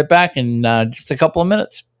we'll be right back in just a couple of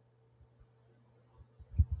minutes.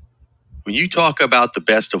 When you talk about the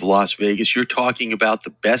best of Las Vegas, you're talking about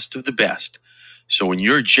the best of the best. So when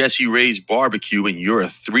you're Jesse Ray's Barbecue and you're a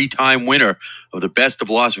 3-time winner of the Best of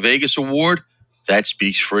Las Vegas award, that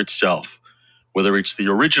speaks for itself. Whether it's the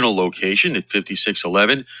original location at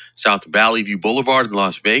 5611 South Valley View Boulevard in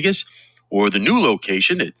Las Vegas, or the new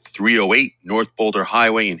location at 308 North Boulder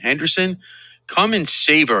Highway in Henderson, come and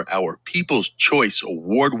savor our People's Choice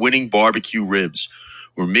award-winning barbecue ribs.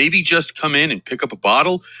 Or maybe just come in and pick up a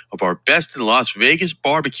bottle of our best in Las Vegas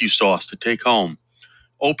barbecue sauce to take home.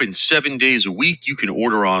 Open 7 days a week. You can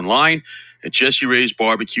order online at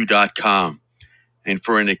jesseraysbarbecue.com. And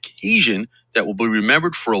for an occasion that will be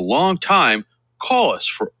remembered for a long time, call us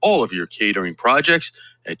for all of your catering projects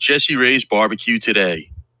at Jesse Ray's Barbecue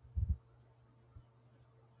today.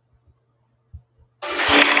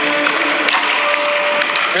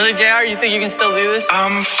 Really, JR? You think you can still do this?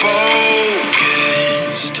 I'm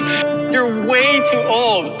focused. You're way too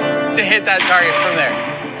old to hit that target from there.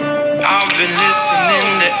 I've been listening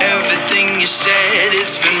to everything you said.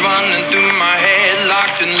 It's been running through my head,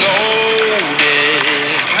 locked and loaded.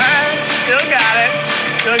 All right, still got it.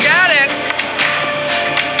 Still got it.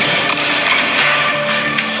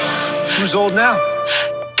 Who's old now?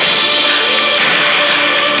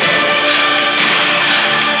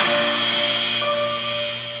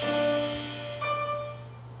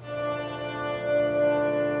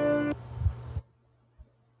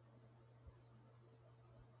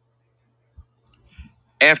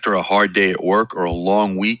 After a hard day at work or a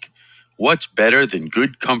long week, what's better than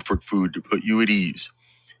good comfort food to put you at ease?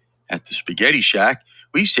 At the Spaghetti Shack,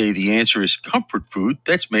 we say the answer is comfort food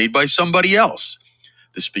that's made by somebody else.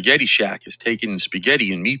 The Spaghetti Shack has taken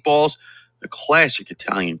spaghetti and meatballs, the classic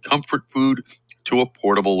Italian comfort food, to a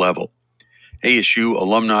portable level. ASU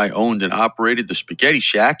alumni owned and operated the Spaghetti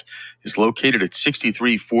Shack is located at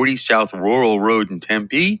 6340 South Rural Road in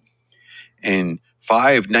Tempe and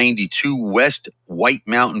 592 West White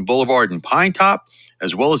Mountain Boulevard in Pine Top,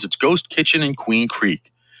 as well as its ghost kitchen in Queen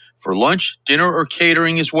Creek. For lunch, dinner, or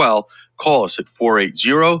catering as well, call us at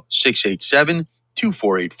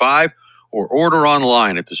 480-687-2485 or order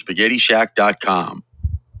online at thespaghettishack.com.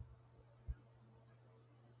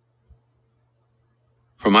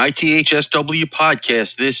 From ITHSW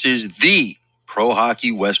Podcast, this is the Pro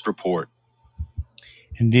Hockey West Report.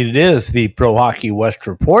 Indeed, it is the Pro Hockey West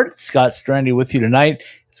Report. Scott Strandy with you tonight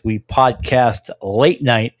as we podcast late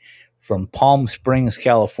night from Palm Springs,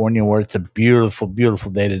 California, where it's a beautiful,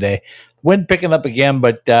 beautiful day today. Wind picking up again,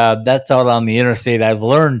 but that's out on the interstate. I've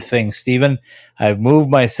learned things, Stephen. I've moved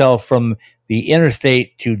myself from the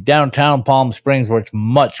interstate to downtown Palm Springs, where it's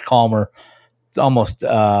much calmer, almost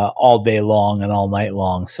all day long and all night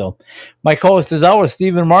long. So my co-host is always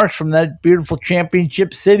Stephen Marsh from that beautiful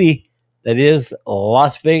championship city that is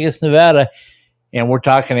Las Vegas, Nevada, and we're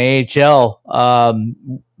talking AHL.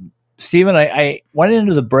 Stephen, I went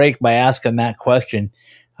into the break by asking that question.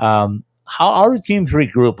 How do teams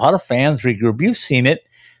regroup? How do fans regroup? You've seen it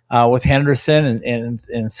with Henderson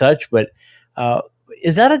and such, but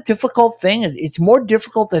is that a difficult thing? It's more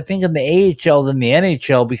difficult, I think, in the AHL than the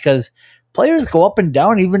NHL because players go up and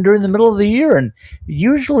down even during the middle of the year. And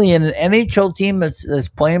usually in an NHL team that's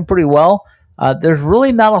playing pretty well, there's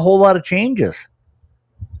really not a whole lot of changes.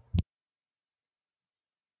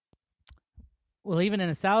 Well, even in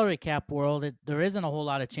a salary cap world, there isn't a whole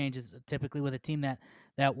lot of changes typically with a team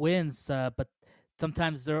that wins. But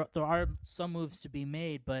sometimes there are some moves to be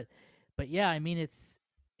made. But yeah, I mean it's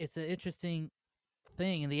an interesting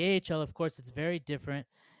thing. In the AHL, of course, it's very different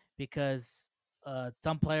because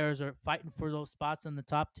some players are fighting for those spots in the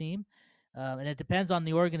top team. And it depends on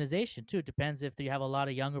the organization too. It depends if you have a lot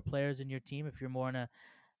of younger players in your team, if you're more in a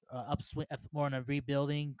upswing, more in a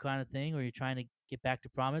rebuilding kind of thing, or you're trying to get back to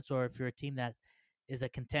prominence, or if you're a team that is a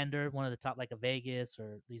contender, one of the top, like a Vegas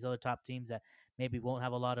or these other top teams that maybe won't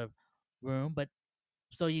have a lot of room. But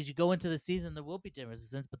so as you go into the season, there will be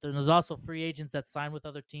differences, but then there's also free agents that sign with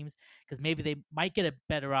other teams because maybe they might get a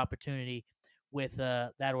better opportunity with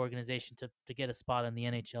that organization to get a spot on the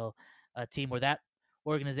NHL team where that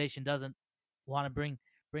organization doesn't want to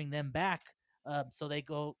bring them back, so they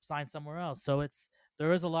go sign somewhere else. So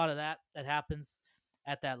there is a lot of that happens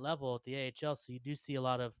at that level at the AHL. So you do see a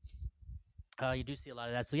lot of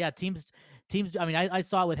that. So yeah, teams. I mean, I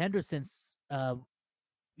saw it with Henderson's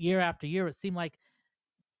year after year. It seemed like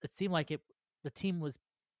the team was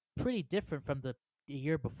pretty different from the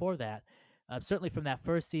year before that. Certainly from that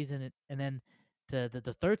first season and then to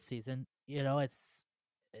the third season. You know, it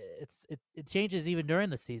changes even during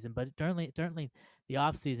the season, but certainly the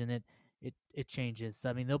off season it changes.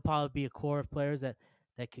 I mean, there'll probably be a core of players that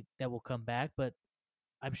will come back, but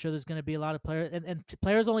I'm sure there's going to be a lot of players, and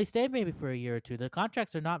players only stay maybe for a year or two. The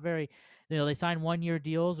contracts are not very, they sign 1-year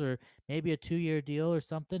deals or maybe a 2-year deal or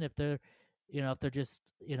something. If they're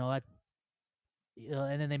just,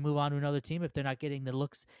 and then they move on to another team if they're not getting the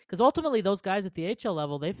looks, because ultimately those guys at the HL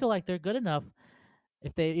level, they feel like they're good enough.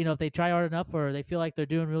 If they try hard enough or they feel like they're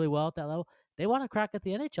doing really well at that level, they want to crack at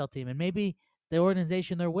the NHL team, and maybe the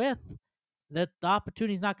organization they're with, that the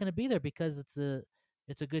opportunity is not going to be there because it's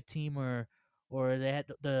a good team or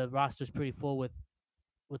the roster's pretty full with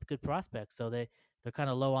good prospects, so they're kind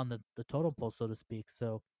of low on the totem pole, so to speak.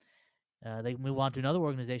 So they move on to another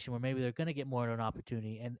organization where maybe they're going to get more of an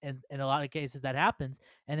opportunity, and in a lot of cases that happens,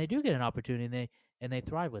 and they do get an opportunity, and they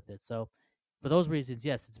thrive with it. So for those reasons,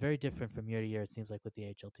 yes, it's very different from year to year, it seems like, with the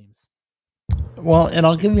AHL teams. Well, and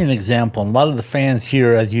I'll give you an example. A lot of the fans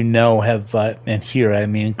here, as you know, have and here, I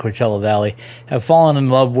mean, in Coachella Valley, have fallen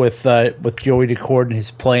in love with Joey Daccord and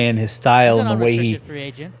his play and his style and the way he free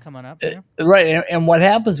agent coming up. Right, and what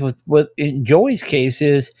happens with in Joey's case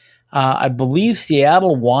is, I believe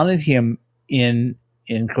Seattle wanted him in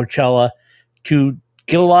Coachella to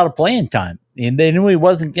get a lot of playing time, and they knew he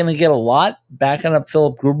wasn't going to get a lot backing up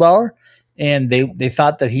Philip Grubauer, and they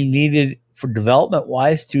thought that he needed, for development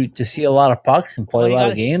wise, to see a lot of pucks and play a lot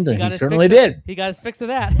of games, and he certainly did. He got his fix of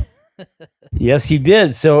that. Yes, he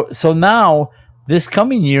did. So now this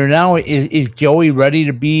coming year, now is Joey ready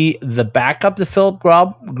to be the backup to Philip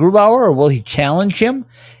Grubauer, or will he challenge him?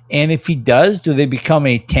 And if he does, do they become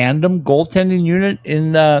a tandem goaltending unit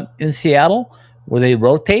in Seattle where they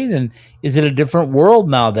rotate? And is it a different world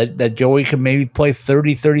now that Joey can maybe play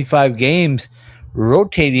 30, 35 games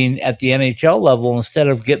rotating at the NHL level instead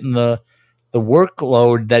of getting the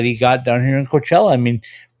workload that he got down here in Coachella? I mean,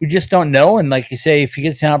 we just don't know. And like you say, if he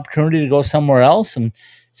gets an opportunity to go somewhere else and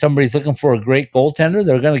somebody's looking for a great goaltender,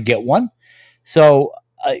 they're going to get one. So,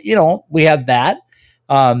 we have that.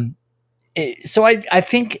 So I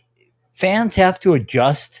think fans have to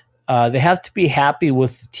adjust. They have to be happy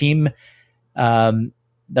with the team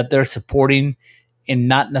that they're supporting and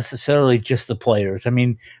not necessarily just the players. I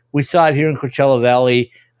mean, we saw it here in Coachella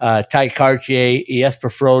Valley, Ty Cartier, Jesper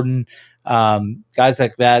Froden, guys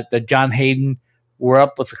like that John Hayden were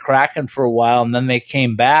up with the Kraken for a while, and then they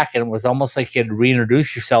came back, and it was almost like you had to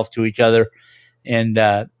reintroduce yourself to each other. And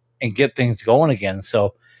and get things going again.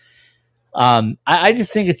 So I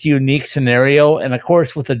just think it's a unique scenario. And of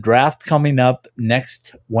course, with the draft coming up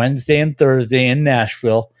next Wednesday and Thursday in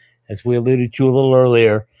Nashville, as we alluded to a little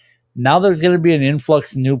earlier, now there's going to be an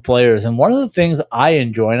influx of new players. And one of the things I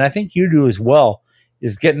enjoy, and I think you do as well,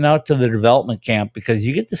 is getting out to the development camp, because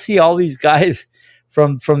you get to see all these guys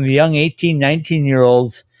from the young 18,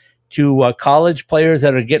 19-year-olds to college players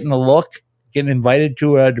that are getting a look, getting invited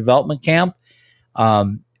to a development camp.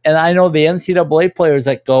 And I know the NCAA players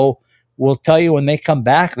that go will tell you when they come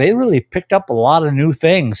back, they really picked up a lot of new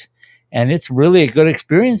things, and it's really a good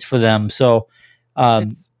experience for them. So,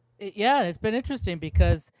 it's been interesting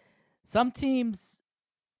because some teams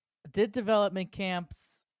did development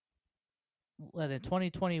camps in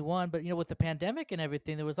 2021, but with the pandemic and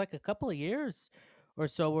everything, there was like a couple of years or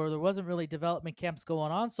so where there wasn't really development camps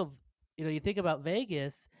going on. So, you think about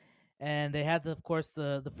Vegas, and they had, of course,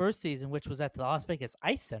 the first season, which was at the Las Vegas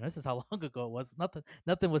Ice Center. This is how long ago it was.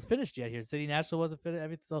 Nothing was finished yet here. City National wasn't finished.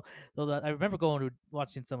 Everything. So I remember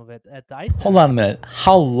watching some of it at the Ice Center. Hold on a minute.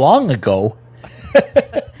 How long ago?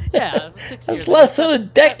 Yeah, 6 years. That's less than a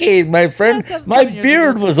decade, my friend. Yeah, my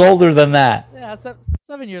beard was older than that. Yeah,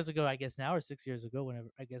 7 years ago, I guess now, or 6 years ago, whenever,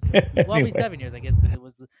 I guess. Well, it'll be 7 years, I guess, because it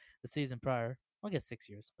was the season prior. Well, I guess 6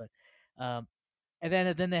 years, but and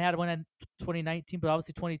then they had one in 2019, but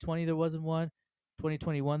obviously 2020 there wasn't one.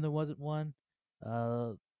 2021 there wasn't one.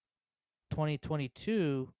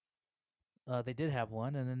 2022 they did have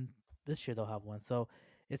one, and then this year they'll have one. So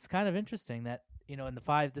it's kind of interesting that in the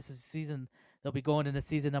 5, this is season, they'll be going into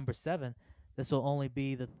season number 7. This will only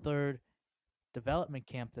be the 3rd development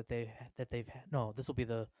camp that they've had. No, this will be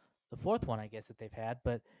the 4th one, I guess, that they've had,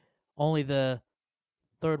 but only the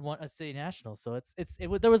 3rd one, a City National. So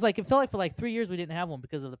there was it felt like for like 3 years we didn't have one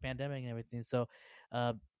because of the pandemic and everything. So,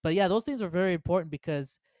 but yeah, those things are very important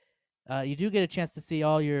because you do get a chance to see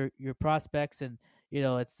all your prospects, and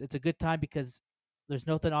it's a good time because there's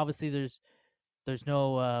nothing. Obviously, there's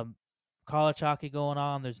no college hockey going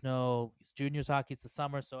on. There's no juniors hockey. It's the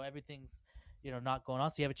summer, so everything's not going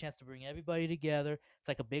on. So you have a chance to bring everybody together. It's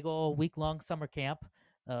like a big old week-long summer camp.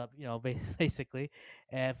 Basically,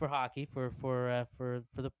 and for hockey, for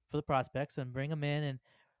the prospects, and bring them in and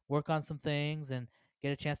work on some things, and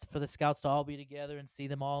get a chance for the scouts to all be together and see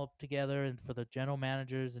them all together, and for the general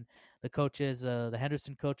managers and the coaches, the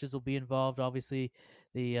Henderson coaches will be involved. Obviously,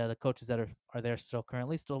 the coaches that are there still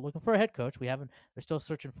looking for a head coach. They're still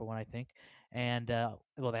searching for one, I think, and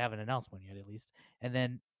they haven't announced one yet, at least. And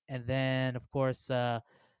then of course.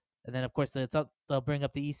 And then, of course, they'll bring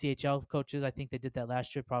up the ECHL coaches. I think they did that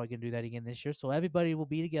last year. Probably going to do that again this year. So everybody will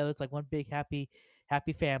be together. It's like one big happy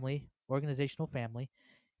family, organizational family,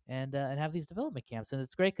 and have these development camps. And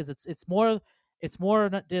it's great because it's more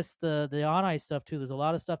not just the on ice stuff too. There's a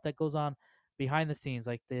lot of stuff that goes on behind the scenes.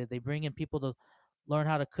 Like they bring in people to learn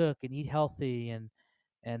how to cook and eat healthy, and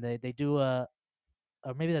they do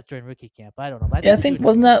or maybe that's during rookie camp. I don't know. I think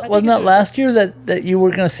wasn't that last year that you were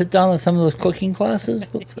going to sit down on some of those cooking classes?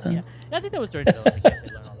 Yeah, I think that was during development camp. They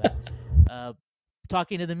learn all that.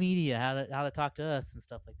 Talking to the media, how to talk to us and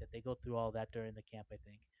stuff like that. They go through all that during the camp, I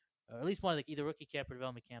think, or at least one of either rookie camp or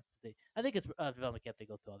development camp. I think it's development camp. They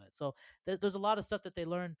go through all that. So there's a lot of stuff that they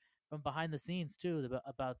learn from behind the scenes too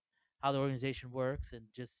about how the organization works and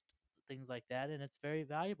just things like that. And it's very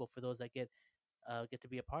valuable for those that get to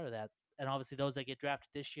be a part of that. And obviously those that get drafted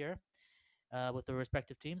this year with their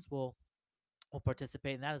respective teams will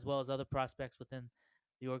participate in that, as well as other prospects within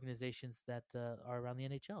the organizations that are around the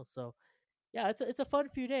NHL. So, yeah, it's a fun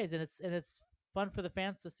few days, and it's fun for the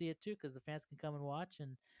fans to see it too, because the fans can come and watch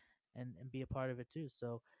and be a part of it too.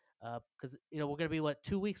 So, because we're going to be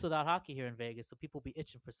 2 weeks without hockey here in Vegas, so people will be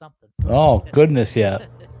itching for something. So. Oh goodness, yeah,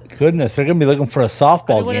 goodness, they're going to be looking for a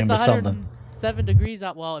softball game or something. 7 degrees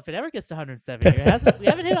out. Well, if it ever gets to 107 here, we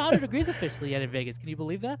haven't hit 100 degrees officially yet in Vegas. Can you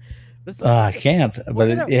believe that? I can't. But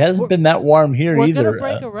it hasn't been that warm here either. We're gonna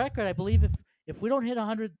break a record, I believe. If we don't hit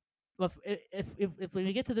 100, if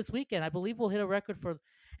we get to this weekend, I believe we'll hit a record for.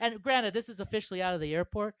 And granted, this is officially out of the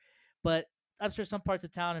airport, but I'm sure some parts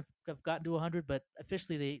of town have gotten to 100. But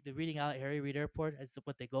officially, the reading out at Harry Reid Airport is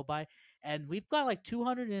what they go by, and we've got like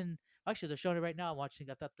 200 and actually they're showing it right now. I'm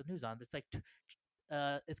watching. I got the news on. It's like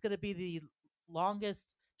it's gonna be the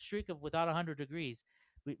longest streak of without 100 degrees.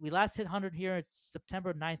 We last hit 100 here. It's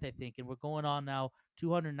September 9th, I think, and we're going on now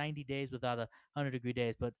 290 days without 100-degree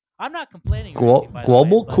days. But I'm not complaining.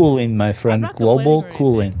 Global cooling, my friend. Global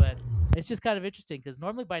cooling. But it's just kind of interesting because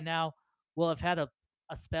normally by now we'll have had a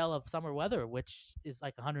spell of summer weather, which is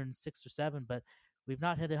like 106 or 7. But we've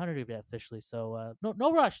not hit 100 yet officially. So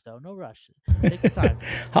no rush though, no rush. Take your time.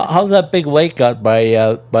 How's that big lake got by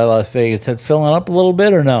Las Vegas? Is it filling up a little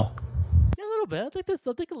bit or no? Yeah, a little bit.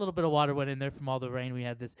 I think a little bit of water went in there from all the rain we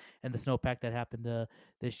had this and the snowpack that happened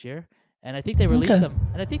this year. And I think they released Okay. some.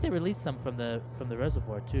 And I think they released some from the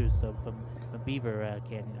reservoir too. So from Beaver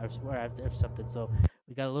Canyon or something. So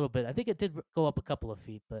we got a little bit. I think it did go up a couple of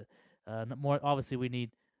feet, but more. Obviously, we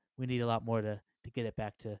need a lot more to get it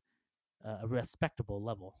back to a respectable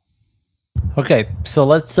level. Okay, so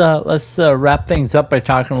let's wrap things up by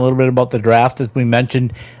talking a little bit about the draft. As we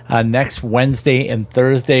mentioned, next Wednesday and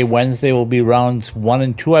Thursday. Wednesday will be rounds 1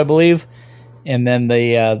 and 2, I believe, and then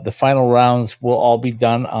the final rounds will all be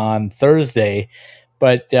done on Thursday.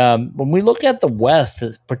 But when we look at the West,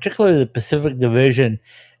 particularly the Pacific Division,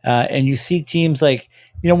 and you see teams like,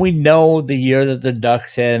 we know the year that the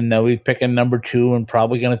Ducks said they'll be picking number 2 and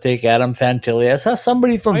probably going to take Adam Fantilli. I saw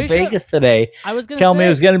somebody from Are you sure? Vegas today I was gonna tell me it say-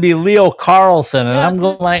 was going to be Leo Carlson, and Yeah, I I'm was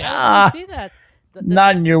going gonna like, say- I was gonna see that.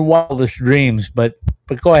 not in your wildest dreams, but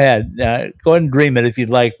go ahead. Go ahead and dream it if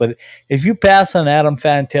you'd like. But if you pass on Adam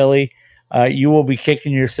Fantilli, you will be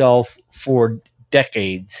kicking yourself for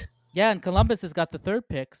decades. Yeah, and Columbus has got the 3rd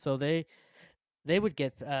pick, so they would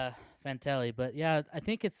get Fantelli. But yeah, I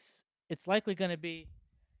think it's likely going to be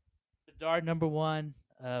Bedard number 1,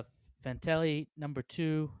 Fantelli number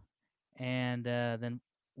 2, and then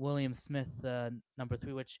William Smith number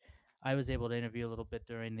 3, which I was able to interview a little bit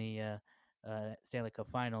during the Stanley Cup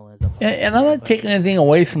final. And I'm not taking anything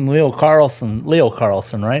away from Leo Carlson,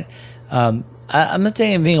 right? I'm not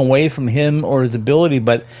taking anything away from him or his ability,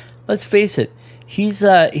 but let's face it, he's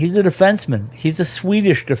a defenseman. He's a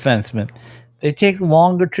Swedish defenseman. They take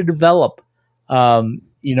longer to develop.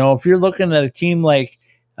 If you're looking at a team like,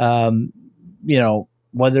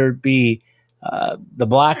 whether it be the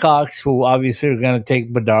Blackhawks, who obviously are going to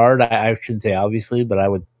take Bedard. I shouldn't say obviously, but I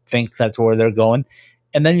would think that's where they're going.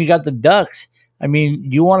 And then you got the Ducks. I mean,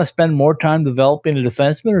 do you want to spend more time developing a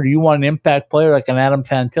defenseman, or do you want an impact player like an Adam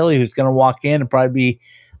Fantilli who's going to walk in and probably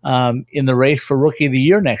be in the race for Rookie of the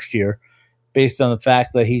Year next year, based on the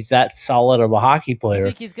fact that he's that solid of a hockey player?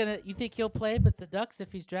 You think he'll play with the Ducks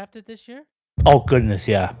if he's drafted this year? Oh goodness,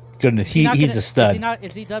 yeah, goodness, he's a stud.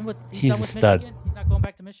 Is he done with? He's done a with stud. Michigan? He's not going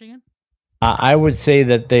back to Michigan. I would say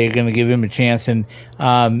that they're going to give him a chance, and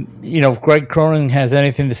if Greg Cronin has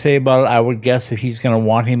anything to say about it, I would guess that he's going to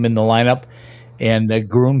want him in the lineup and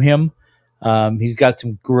groom him. He's got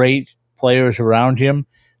some great players around him,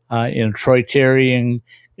 Troy Terry and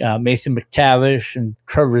Mason McTavish and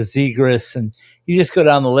Trevor Zegras, and you just go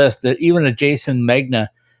down the list. Even a Jason Megna,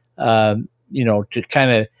 to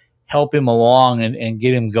kind of help him along and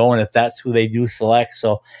get him going if that's who they do select.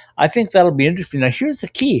 So I think that'll be interesting. Now, here's the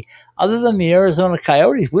key. Other than the Arizona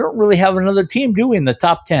Coyotes, we don't really have another team, do we, in the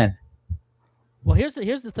top 10? Well, here's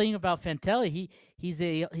the thing about Fantelli. He's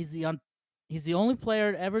the only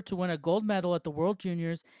player ever to win a gold medal at the World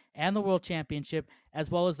Juniors and the World Championship, as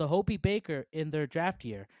well as the Hobey Baker in their draft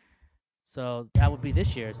year. So that would be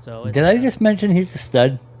this year. So did I just mention he's a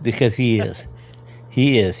stud? Because he is.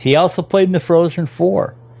 He is. He also played in the Frozen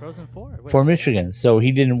Four. Frozen Four for Michigan. So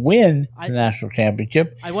he didn't win the national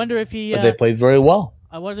championship. I wonder if he. But they played very well.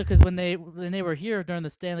 I wonder because when they were here during the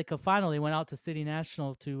Stanley Cup final, they went out to City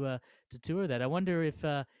National to tour that. I wonder if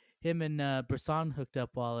him and Brisson hooked up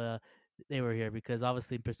while they were here, because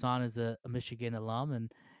obviously Brisson is a Michigan alum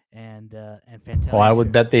and Fantelli. Oh, I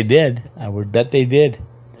would bet they did.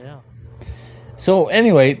 Yeah. So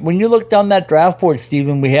anyway, when you look down that draft board,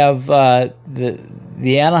 Stephen, we have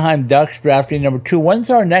the Anaheim Ducks drafting number 2. When's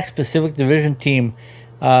our next Pacific Division team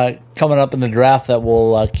coming up in the draft that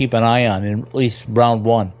we'll keep an eye on in at least round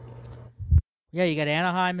 1? Yeah, you got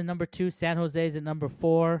Anaheim at number 2, San Jose's at number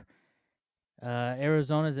 4,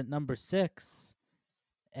 Arizona's at number 6,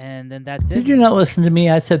 and then that's it. Did you not listen to me?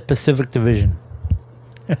 I said Pacific Division.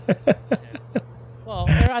 Well,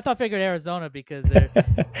 I figured Arizona because they're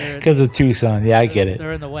because of Tucson. Yeah, I get it.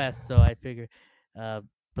 They're in the West, so I figure.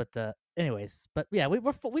 Anyways, but yeah, we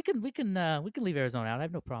can leave Arizona out. I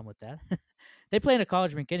have no problem with that. They play in a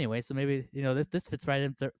college rink anyway, so maybe this fits right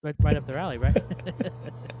up their alley, right?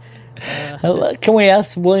 Can we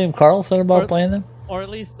ask William Karlsson about playing them, or at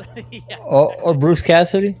least, yeah, exactly. or Bruce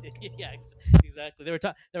Cassidy? Yeah, exactly. They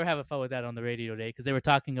were having fun with that on the radio today because they were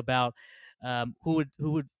talking about who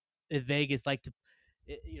would if Vegas like to,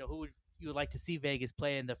 who would you would like to see Vegas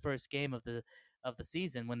play in the first game of the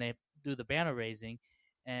season when they do the banner raising.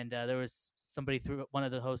 And there was somebody one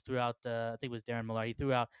of the hosts threw out, I think it was Darren Millar. He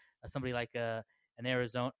threw out somebody like an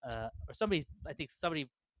Arizona or somebody. I think somebody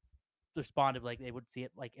responded like they would see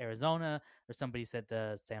it like Arizona, or somebody said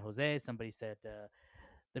San Jose. Somebody said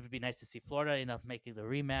It would be nice to see Florida, making the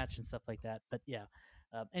rematch and stuff like that. But yeah.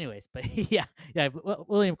 Anyways, but yeah.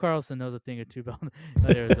 William Carlson knows a thing or two about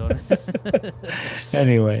Arizona.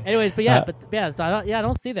 Anyway. Anyways, so I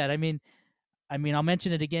don't see that. I mean, I'll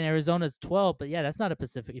mention it again. Arizona's 12, but yeah, that's not a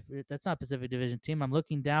Pacific Division team. I'm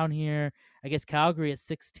looking down here. I guess Calgary at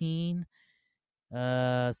 16,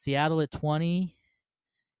 Seattle at 20.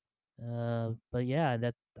 But yeah,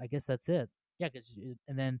 I guess that's it. Yeah,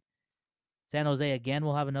 and then San Jose again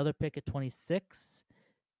will have another pick at 26.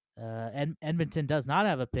 Edmonton does not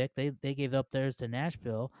have a pick. They gave up theirs to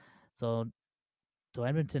Nashville, so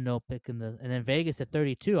Edmonton no pick and then Vegas at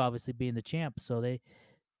 32, obviously being the champ, so they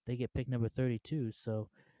get pick number 32. So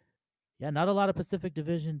yeah, not a lot of Pacific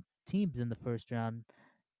Division teams in the first round.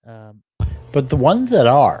 But the ones that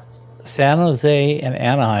are San Jose and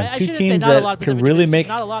Anaheim, two teams that could really make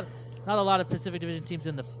not a lot of Pacific Division teams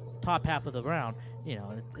in the top half of the round.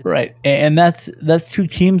 Right, and that's two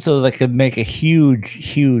teams though that could make a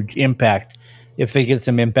huge impact if they get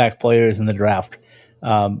some impact players in the draft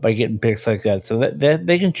by getting picks like that. So that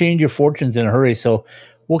they can change your fortunes in a hurry. So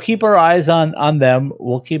we'll keep our eyes on them.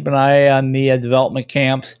 We'll keep an eye on the development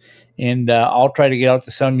camps, and I'll try to get out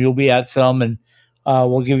to some. You'll be at some, and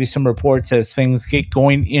we'll give you some reports as things get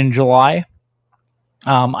going in July.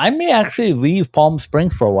 I may actually leave Palm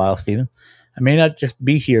Springs for a while, Stephen. I may not just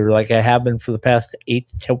be here like I have been for the past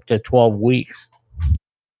 8 to 12 weeks.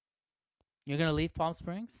 You're going to leave Palm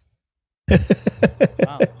Springs?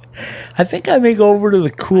 Wow. I think I may go over to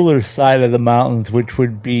the cooler side of the mountains, which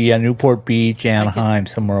would be Newport Beach, Anaheim,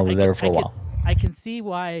 somewhere over there for a while. I can see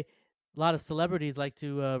why a lot of celebrities like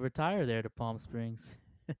to retire there to Palm Springs.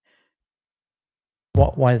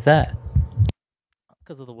 Why is that?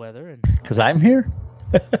 Because of the weather. Because I'm here?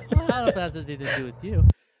 I don't know if that has anything to do with you.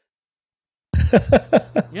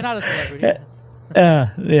 You're not a celebrity.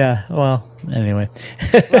 Yeah. Well, anyway.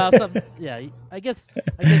 I guess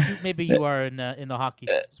maybe you are in the hockey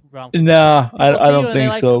realm. No, I don't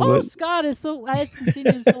think so. Oh, Scott is so. I haven't seen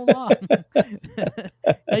you in so long.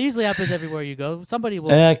 That usually happens everywhere you go. Somebody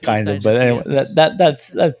will. Kind of, but anyway,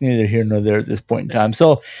 that's neither here nor there at this point in time.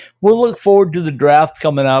 So we'll look forward to the draft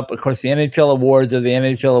coming up. Of course, the NHL awards are the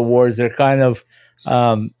NHL awards. They're kind of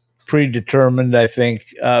predetermined, I think,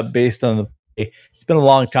 based on the. It's been a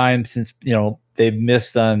long time since they've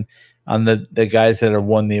missed on the guys that have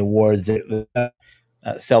won the awards.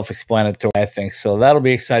 Self-explanatory, I think. So that'll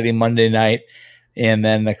be exciting Monday night, and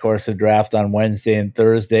then of course the draft on Wednesday and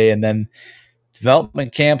Thursday, and then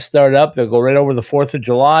development camps start up. They'll go right over the 4th of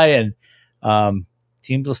July, and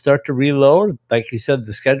teams will start to reload. Like you said,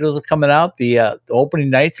 the schedules are coming out. The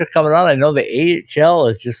opening nights are coming out. I know the AHL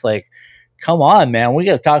is just like, come on, man, we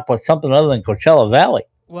got to talk about something other than Coachella Valley.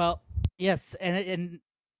 Well. Yes, and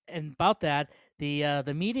about that,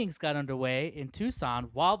 the meetings got underway in Tucson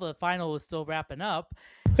while the final was still wrapping up,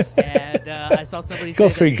 and I saw somebody go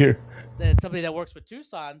figure that somebody that works for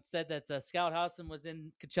Tucson said that Scout Howson was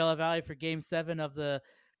in Coachella Valley for Game 7 of the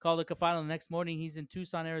Calder Cup final. The next morning, he's in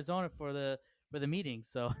Tucson, Arizona for the meeting.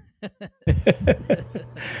 So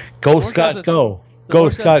go Scott, go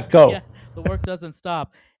Scott, go. Yeah, the work doesn't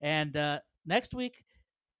stop, and next week.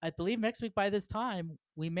 I believe next week by this time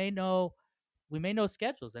we may know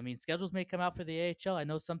schedules. I mean, schedules may come out for the AHL. I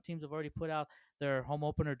know some teams have already put out their home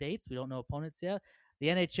opener dates. We don't know opponents yet. The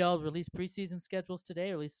NHL released preseason schedules today,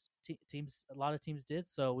 or at least a lot of teams did.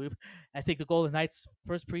 So I think the Golden Knights'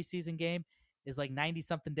 first preseason game is like 90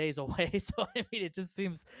 something days away. So I mean, it just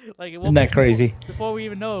seems like it won't. Isn't that crazy? Before we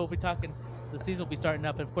even know, we'll be talking. The season will be starting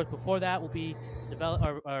up, and of course, before that will be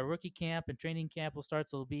our rookie camp and training camp will start.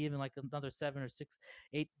 So it'll be even like another 7 or 6,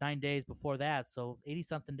 8, 9 days before that. So 80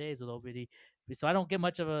 something days will already. So I don't get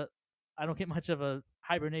much of a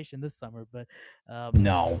hibernation this summer, but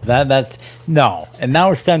no, that's no. And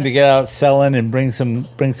now it's time to get out selling and bring some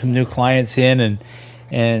new clients in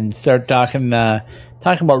and start talking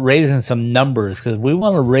about raising some numbers, because we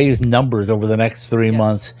want to raise numbers over the next 3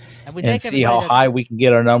 months and see how high we can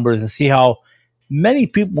get our numbers and see how many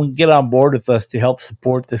people can get on board with us to help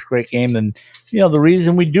support this great game. And the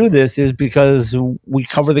reason we do this is because we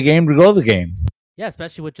cover the game to grow the game. Yeah,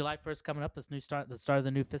 especially with July 1st coming up, the start of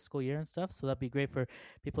the new fiscal year and stuff. So that'd be great for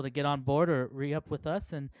people to get on board or re-up with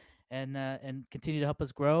us and continue to help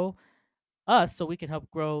us grow us, so we can help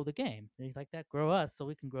grow the game. Things like that, grow us so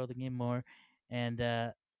we can grow the game more, and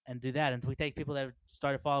do that. And we thank people that have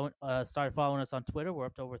started following us on Twitter. We're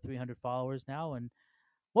up to over 300 followers now, and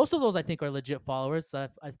most of those I think are legit followers.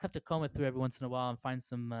 I've cut to comb it through every once in a while and find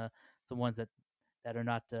some ones that are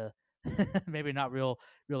not. Maybe not real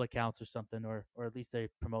accounts or something, or at least they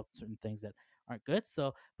promote certain things that aren't good.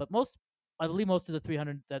 So, but I believe most of the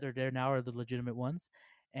 300 that are there now are the legitimate ones.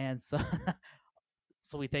 And so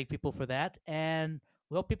so we thank people for that, and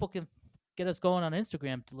we hope people can get us going on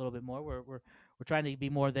Instagram a little bit more. We're trying to be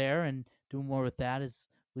more there and do more with that as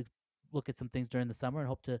we look at some things during the summer and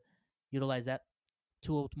hope to utilize that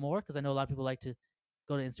tool more, because I know a lot of people like to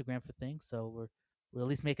go to Instagram for things. So we'll at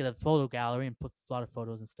least make it a photo gallery and put a lot of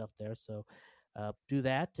photos and stuff there. So do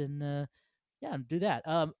that and do that.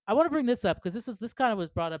 I want to bring this up because this kind of was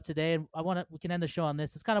brought up today, and we can end the show on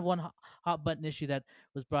this. It's kind of one hot button issue that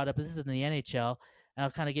was brought up. This is in the NHL, and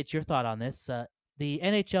I'll kind of get your thought on this. The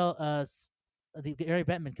NHL, the Gary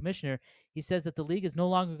Bettman commissioner, he says that the league is no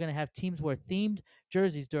longer going to have teams wear themed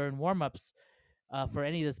jerseys during warmups for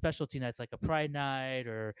any of the specialty nights, like a Pride Night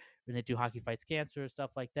or when they do Hockey Fights Cancer or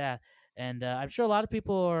stuff like that. And I'm sure a lot of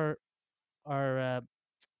people are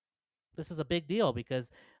this is a big deal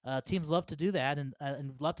because teams love to do that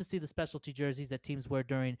and love to see the specialty jerseys that teams wear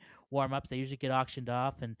during warm-ups. They usually get auctioned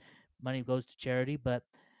off and money goes to charity, but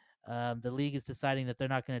the league is deciding that they're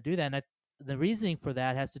not going to do that. And the reasoning for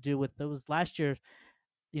that has to do with those last year,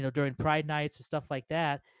 during Pride Nights or stuff like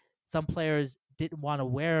that, some players didn't want to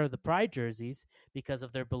wear the Pride jerseys because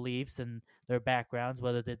of their beliefs and their backgrounds,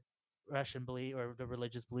 whether the Russian belief or the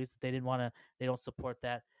religious beliefs, that they don't support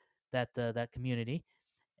that community.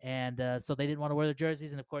 And so they didn't want to wear the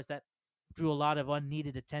jerseys. And, of course, that drew a lot of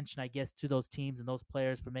unneeded attention, I guess, to those teams and those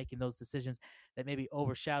players for making those decisions that maybe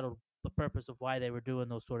overshadowed the purpose of why they were doing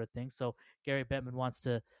those sort of things. So Gary Bettman wants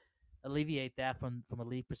to alleviate that from a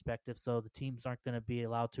league perspective, so the teams aren't going to be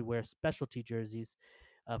allowed to wear specialty jerseys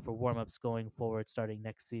for warm-ups going forward starting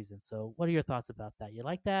next season. So what are your thoughts about that? You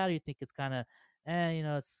like that, or you think it's kind of,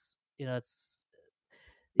 it's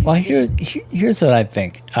Well, here's what I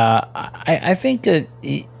think. I think that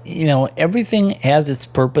everything has its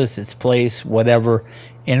purpose, its place, whatever.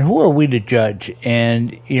 And who are we to judge?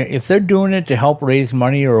 And if they're doing it to help raise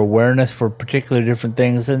money or awareness for particular different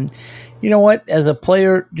things, then you know what? As a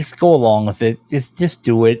player, just go along with it. Just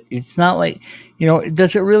do it. It's not like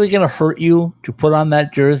does it really going to hurt you to put on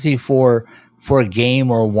that jersey for a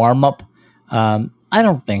game or a warm up? I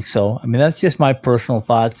don't think so. I mean, that's just my personal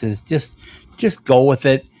thoughts. Is just go with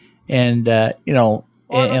it, and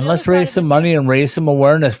and let's raise some money and raise some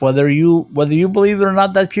awareness. Whether you believe it or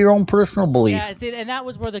not, that's your own personal belief. Yeah, and that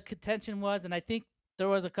was where the contention was. And I think there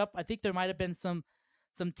was I think there might have been some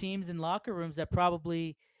teams in locker rooms that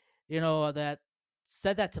probably, that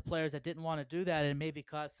said that to players that didn't want to do that, and maybe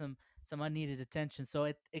caused some unneeded attention. So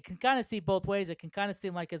it can kind of see both ways. It can kind of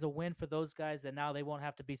seem like as a win for those guys that now they won't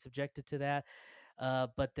have to be subjected to that.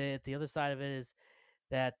 But the other side of it is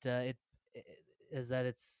that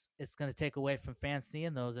it's going to take away from fans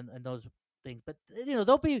seeing those and those things. But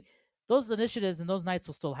there'll be those initiatives and those nights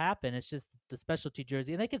will still happen. It's just the specialty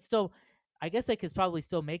jersey, and they could still, I guess they could probably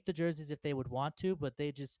still make the jerseys if they would want to, but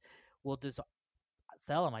they will just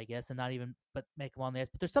sell them, I guess, and not even but make them on the ice.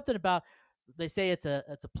 But there's something about, they say it's a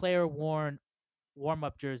player worn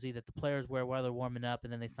warm-up jersey that the players wear while they're warming up,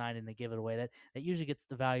 and then they sign it and they give it away. That usually gets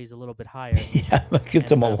the values a little bit higher. Yeah, that gets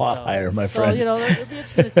them a lot higher, my friend. So it'll be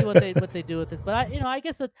interesting to see what they do with this. But I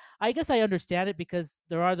guess I understand it, because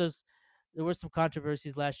there were some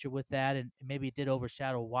controversies last year with that, and maybe it did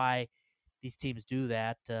overshadow why these teams do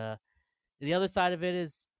that. The other side of it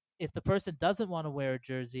is, if the person doesn't want to wear a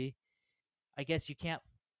jersey, I guess you can't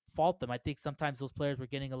fault them. I think sometimes those players were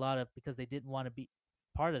getting a lot of because they didn't want to be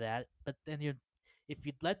part of that. But then if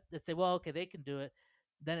you let's say, well, okay, they can do it,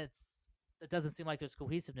 then it doesn't seem like there's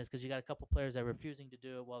cohesiveness, because you got a couple players that are refusing to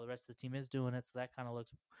do it while the rest of the team is doing it. So that kind of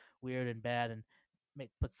looks weird and bad.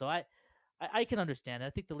 But so I can understand it. I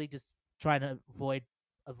think the league just trying to avoid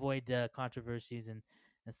controversies and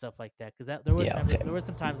stuff like that, because there were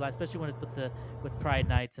some times, especially when with Pride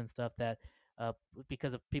Nights and stuff, that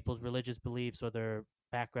because of people's religious beliefs or their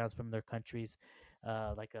backgrounds from their countries,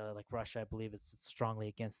 like Russia, I believe it's strongly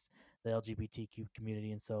against the LGBTQ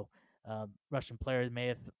community, and so Russian players may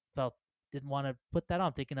have didn't want to put that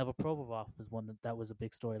on. Thinking of a Provokov is one that was a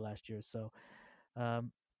big story last year. So,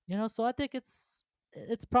 so I think it's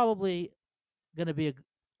probably going to be a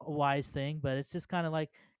wise thing, but it's just kind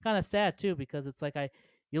of sad too, because it's like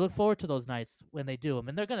you look forward to those nights when they do them,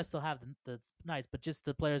 and they're going to still have the nights, but just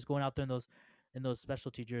the players going out there in those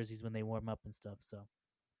specialty jerseys when they warm up and stuff. So.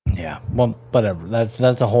 Yeah, well, whatever. That's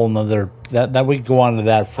a whole nother that we go on to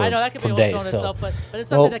that for. I know that could be a whole days, show in so. itself, but it's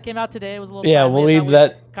something that came out today. It was a little. Yeah, we'll leave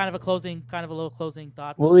that. Kind of a little closing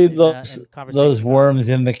thought. We'll leave those worms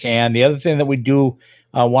in the can. The other thing that we do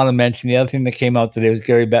want to mention, the other thing that came out today was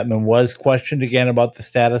Gary Bettman was questioned again about the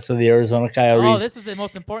status of the Arizona Coyotes. Oh, this is the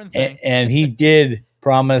most important thing. And he did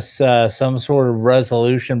promise some sort of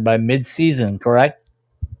resolution by mid-season, correct?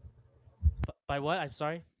 By what? I'm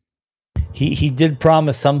sorry. he did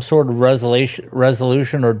promise some sort of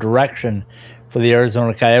resolution or direction for the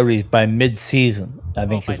Arizona Coyotes by mid-season. I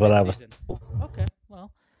think is what I was told. Okay,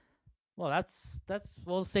 well, that's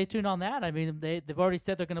we'll stay tuned on that. I mean, they've already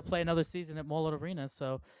said they're going to play another season at Mullet Arena,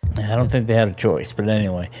 so I don't think they had a choice, but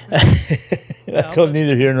anyway, that's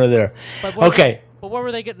neither here nor there. Okay. But what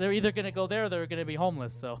were they getting? They're either going to go there or they're going to be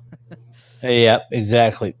homeless. So. Yeah,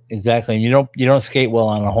 exactly. And you don't skate well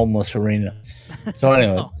on a homeless arena. So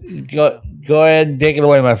anyway, go ahead and take it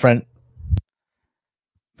away, my friend.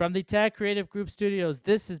 From the Tag Creative Group Studios,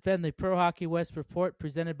 this has been the Pro Hockey West Report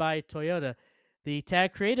presented by Toyota. The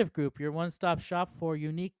Tag Creative Group, your one-stop shop for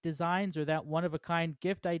unique designs or that one-of-a-kind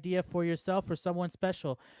gift idea for yourself or someone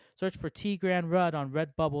special. Search for T Grand Rudd on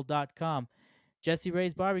redbubble.com. Jesse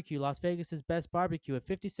Ray's Barbecue, Las Vegas's best barbecue at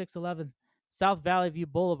 5611 South Valley View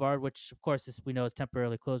Boulevard, which, of course, we know is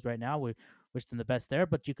temporarily closed right now. We wish them the best there,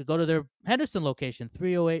 but you could go to their Henderson location,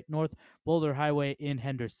 308 North Boulder Highway in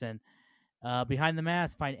Henderson. Behind the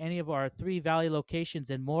Mask, find any of our 3 Valley locations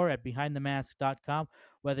and more at behindthemask.com,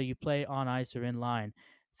 whether you play on ice or in line.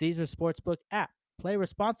 Caesars Sportsbook app. Play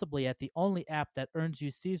responsibly at the only app that earns you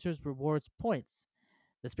Caesars Rewards points.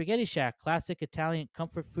 The Spaghetti Shack, classic Italian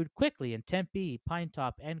comfort food quickly in Tempe, Pine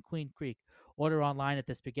Top, and Queen Creek. Order online at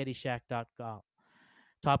thespaghettishack.com.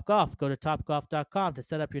 Topgolf. Go to topgolf.com to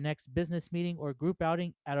set up your next business meeting or group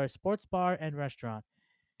outing at our sports bar and restaurant.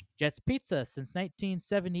 Jets Pizza, since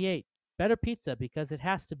 1978. Better pizza because it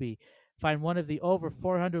has to be. Find one of the over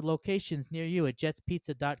 400 locations near you at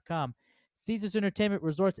jetspizza.com. Caesars Entertainment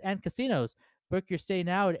Resorts and Casinos. Book your stay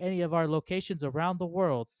now at any of our locations around the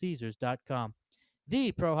world. Caesars.com.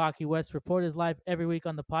 The Pro Hockey West Report is live every week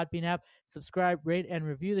on the Podbean app. Subscribe, rate, and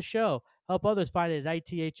review the show. Help others find it at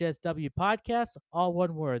ITHSW Podcast, all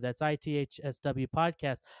one word. That's ITHSW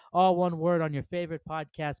Podcast, all one word on your favorite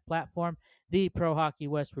podcast platform. The Pro Hockey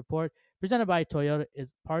West Report, presented by Toyota,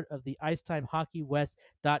 is part of the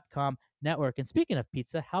IcetimeHockeyWest.com network. And speaking of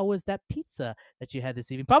pizza, how was that pizza that you had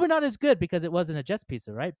this evening? Probably not as good because it wasn't a Jets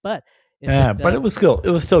pizza, right? But it was still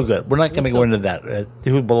good. We're not going to go into that.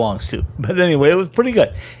 Who it belongs to? But anyway, it was pretty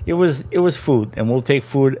good. It was food, and we'll take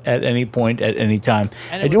food at any point, at any time.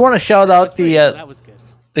 I do want to shout out the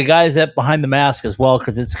guys at Behind the Mask as well,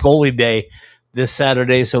 because it's goalie day this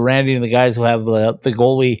Saturday. So Randy and the guys who have the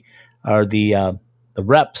goalie or the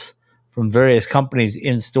reps from various companies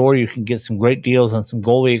in store. You can get some great deals on some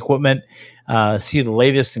goalie equipment, see the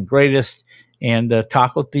latest and greatest, and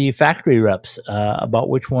talk with the factory reps about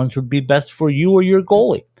which ones would be best for you or your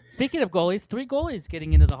goalie. Speaking of goalies, 3 goalies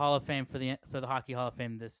getting into the Hall of Fame for the Hockey Hall of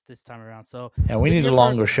Fame this time around. So yeah, we need a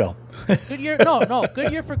longer show. Good year,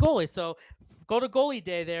 good year for goalies. So go to goalie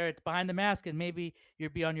day there at Behind the Mask, and maybe you'll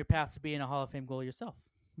be on your path to being a Hall of Fame goalie yourself.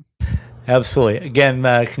 Absolutely. Again,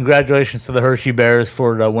 congratulations to the Hershey Bears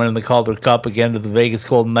for winning the Calder Cup. Again, to the Vegas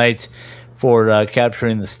Golden Knights for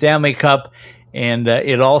capturing the Stanley Cup. And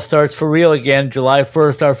it all starts for real again. July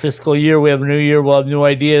 1st, our fiscal year. We have a new year. We'll have new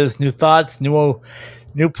ideas, new thoughts, new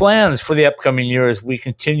plans for the upcoming year as we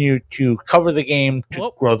continue to cover the game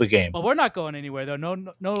to grow the game. Well, we're not going anywhere, though.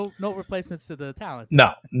 No replacements to the talent.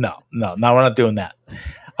 No, we're not doing that.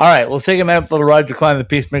 All right, we'll take a minute for Roger Klein, the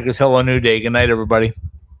Peacemakers. Hello, New Day. Good night, everybody.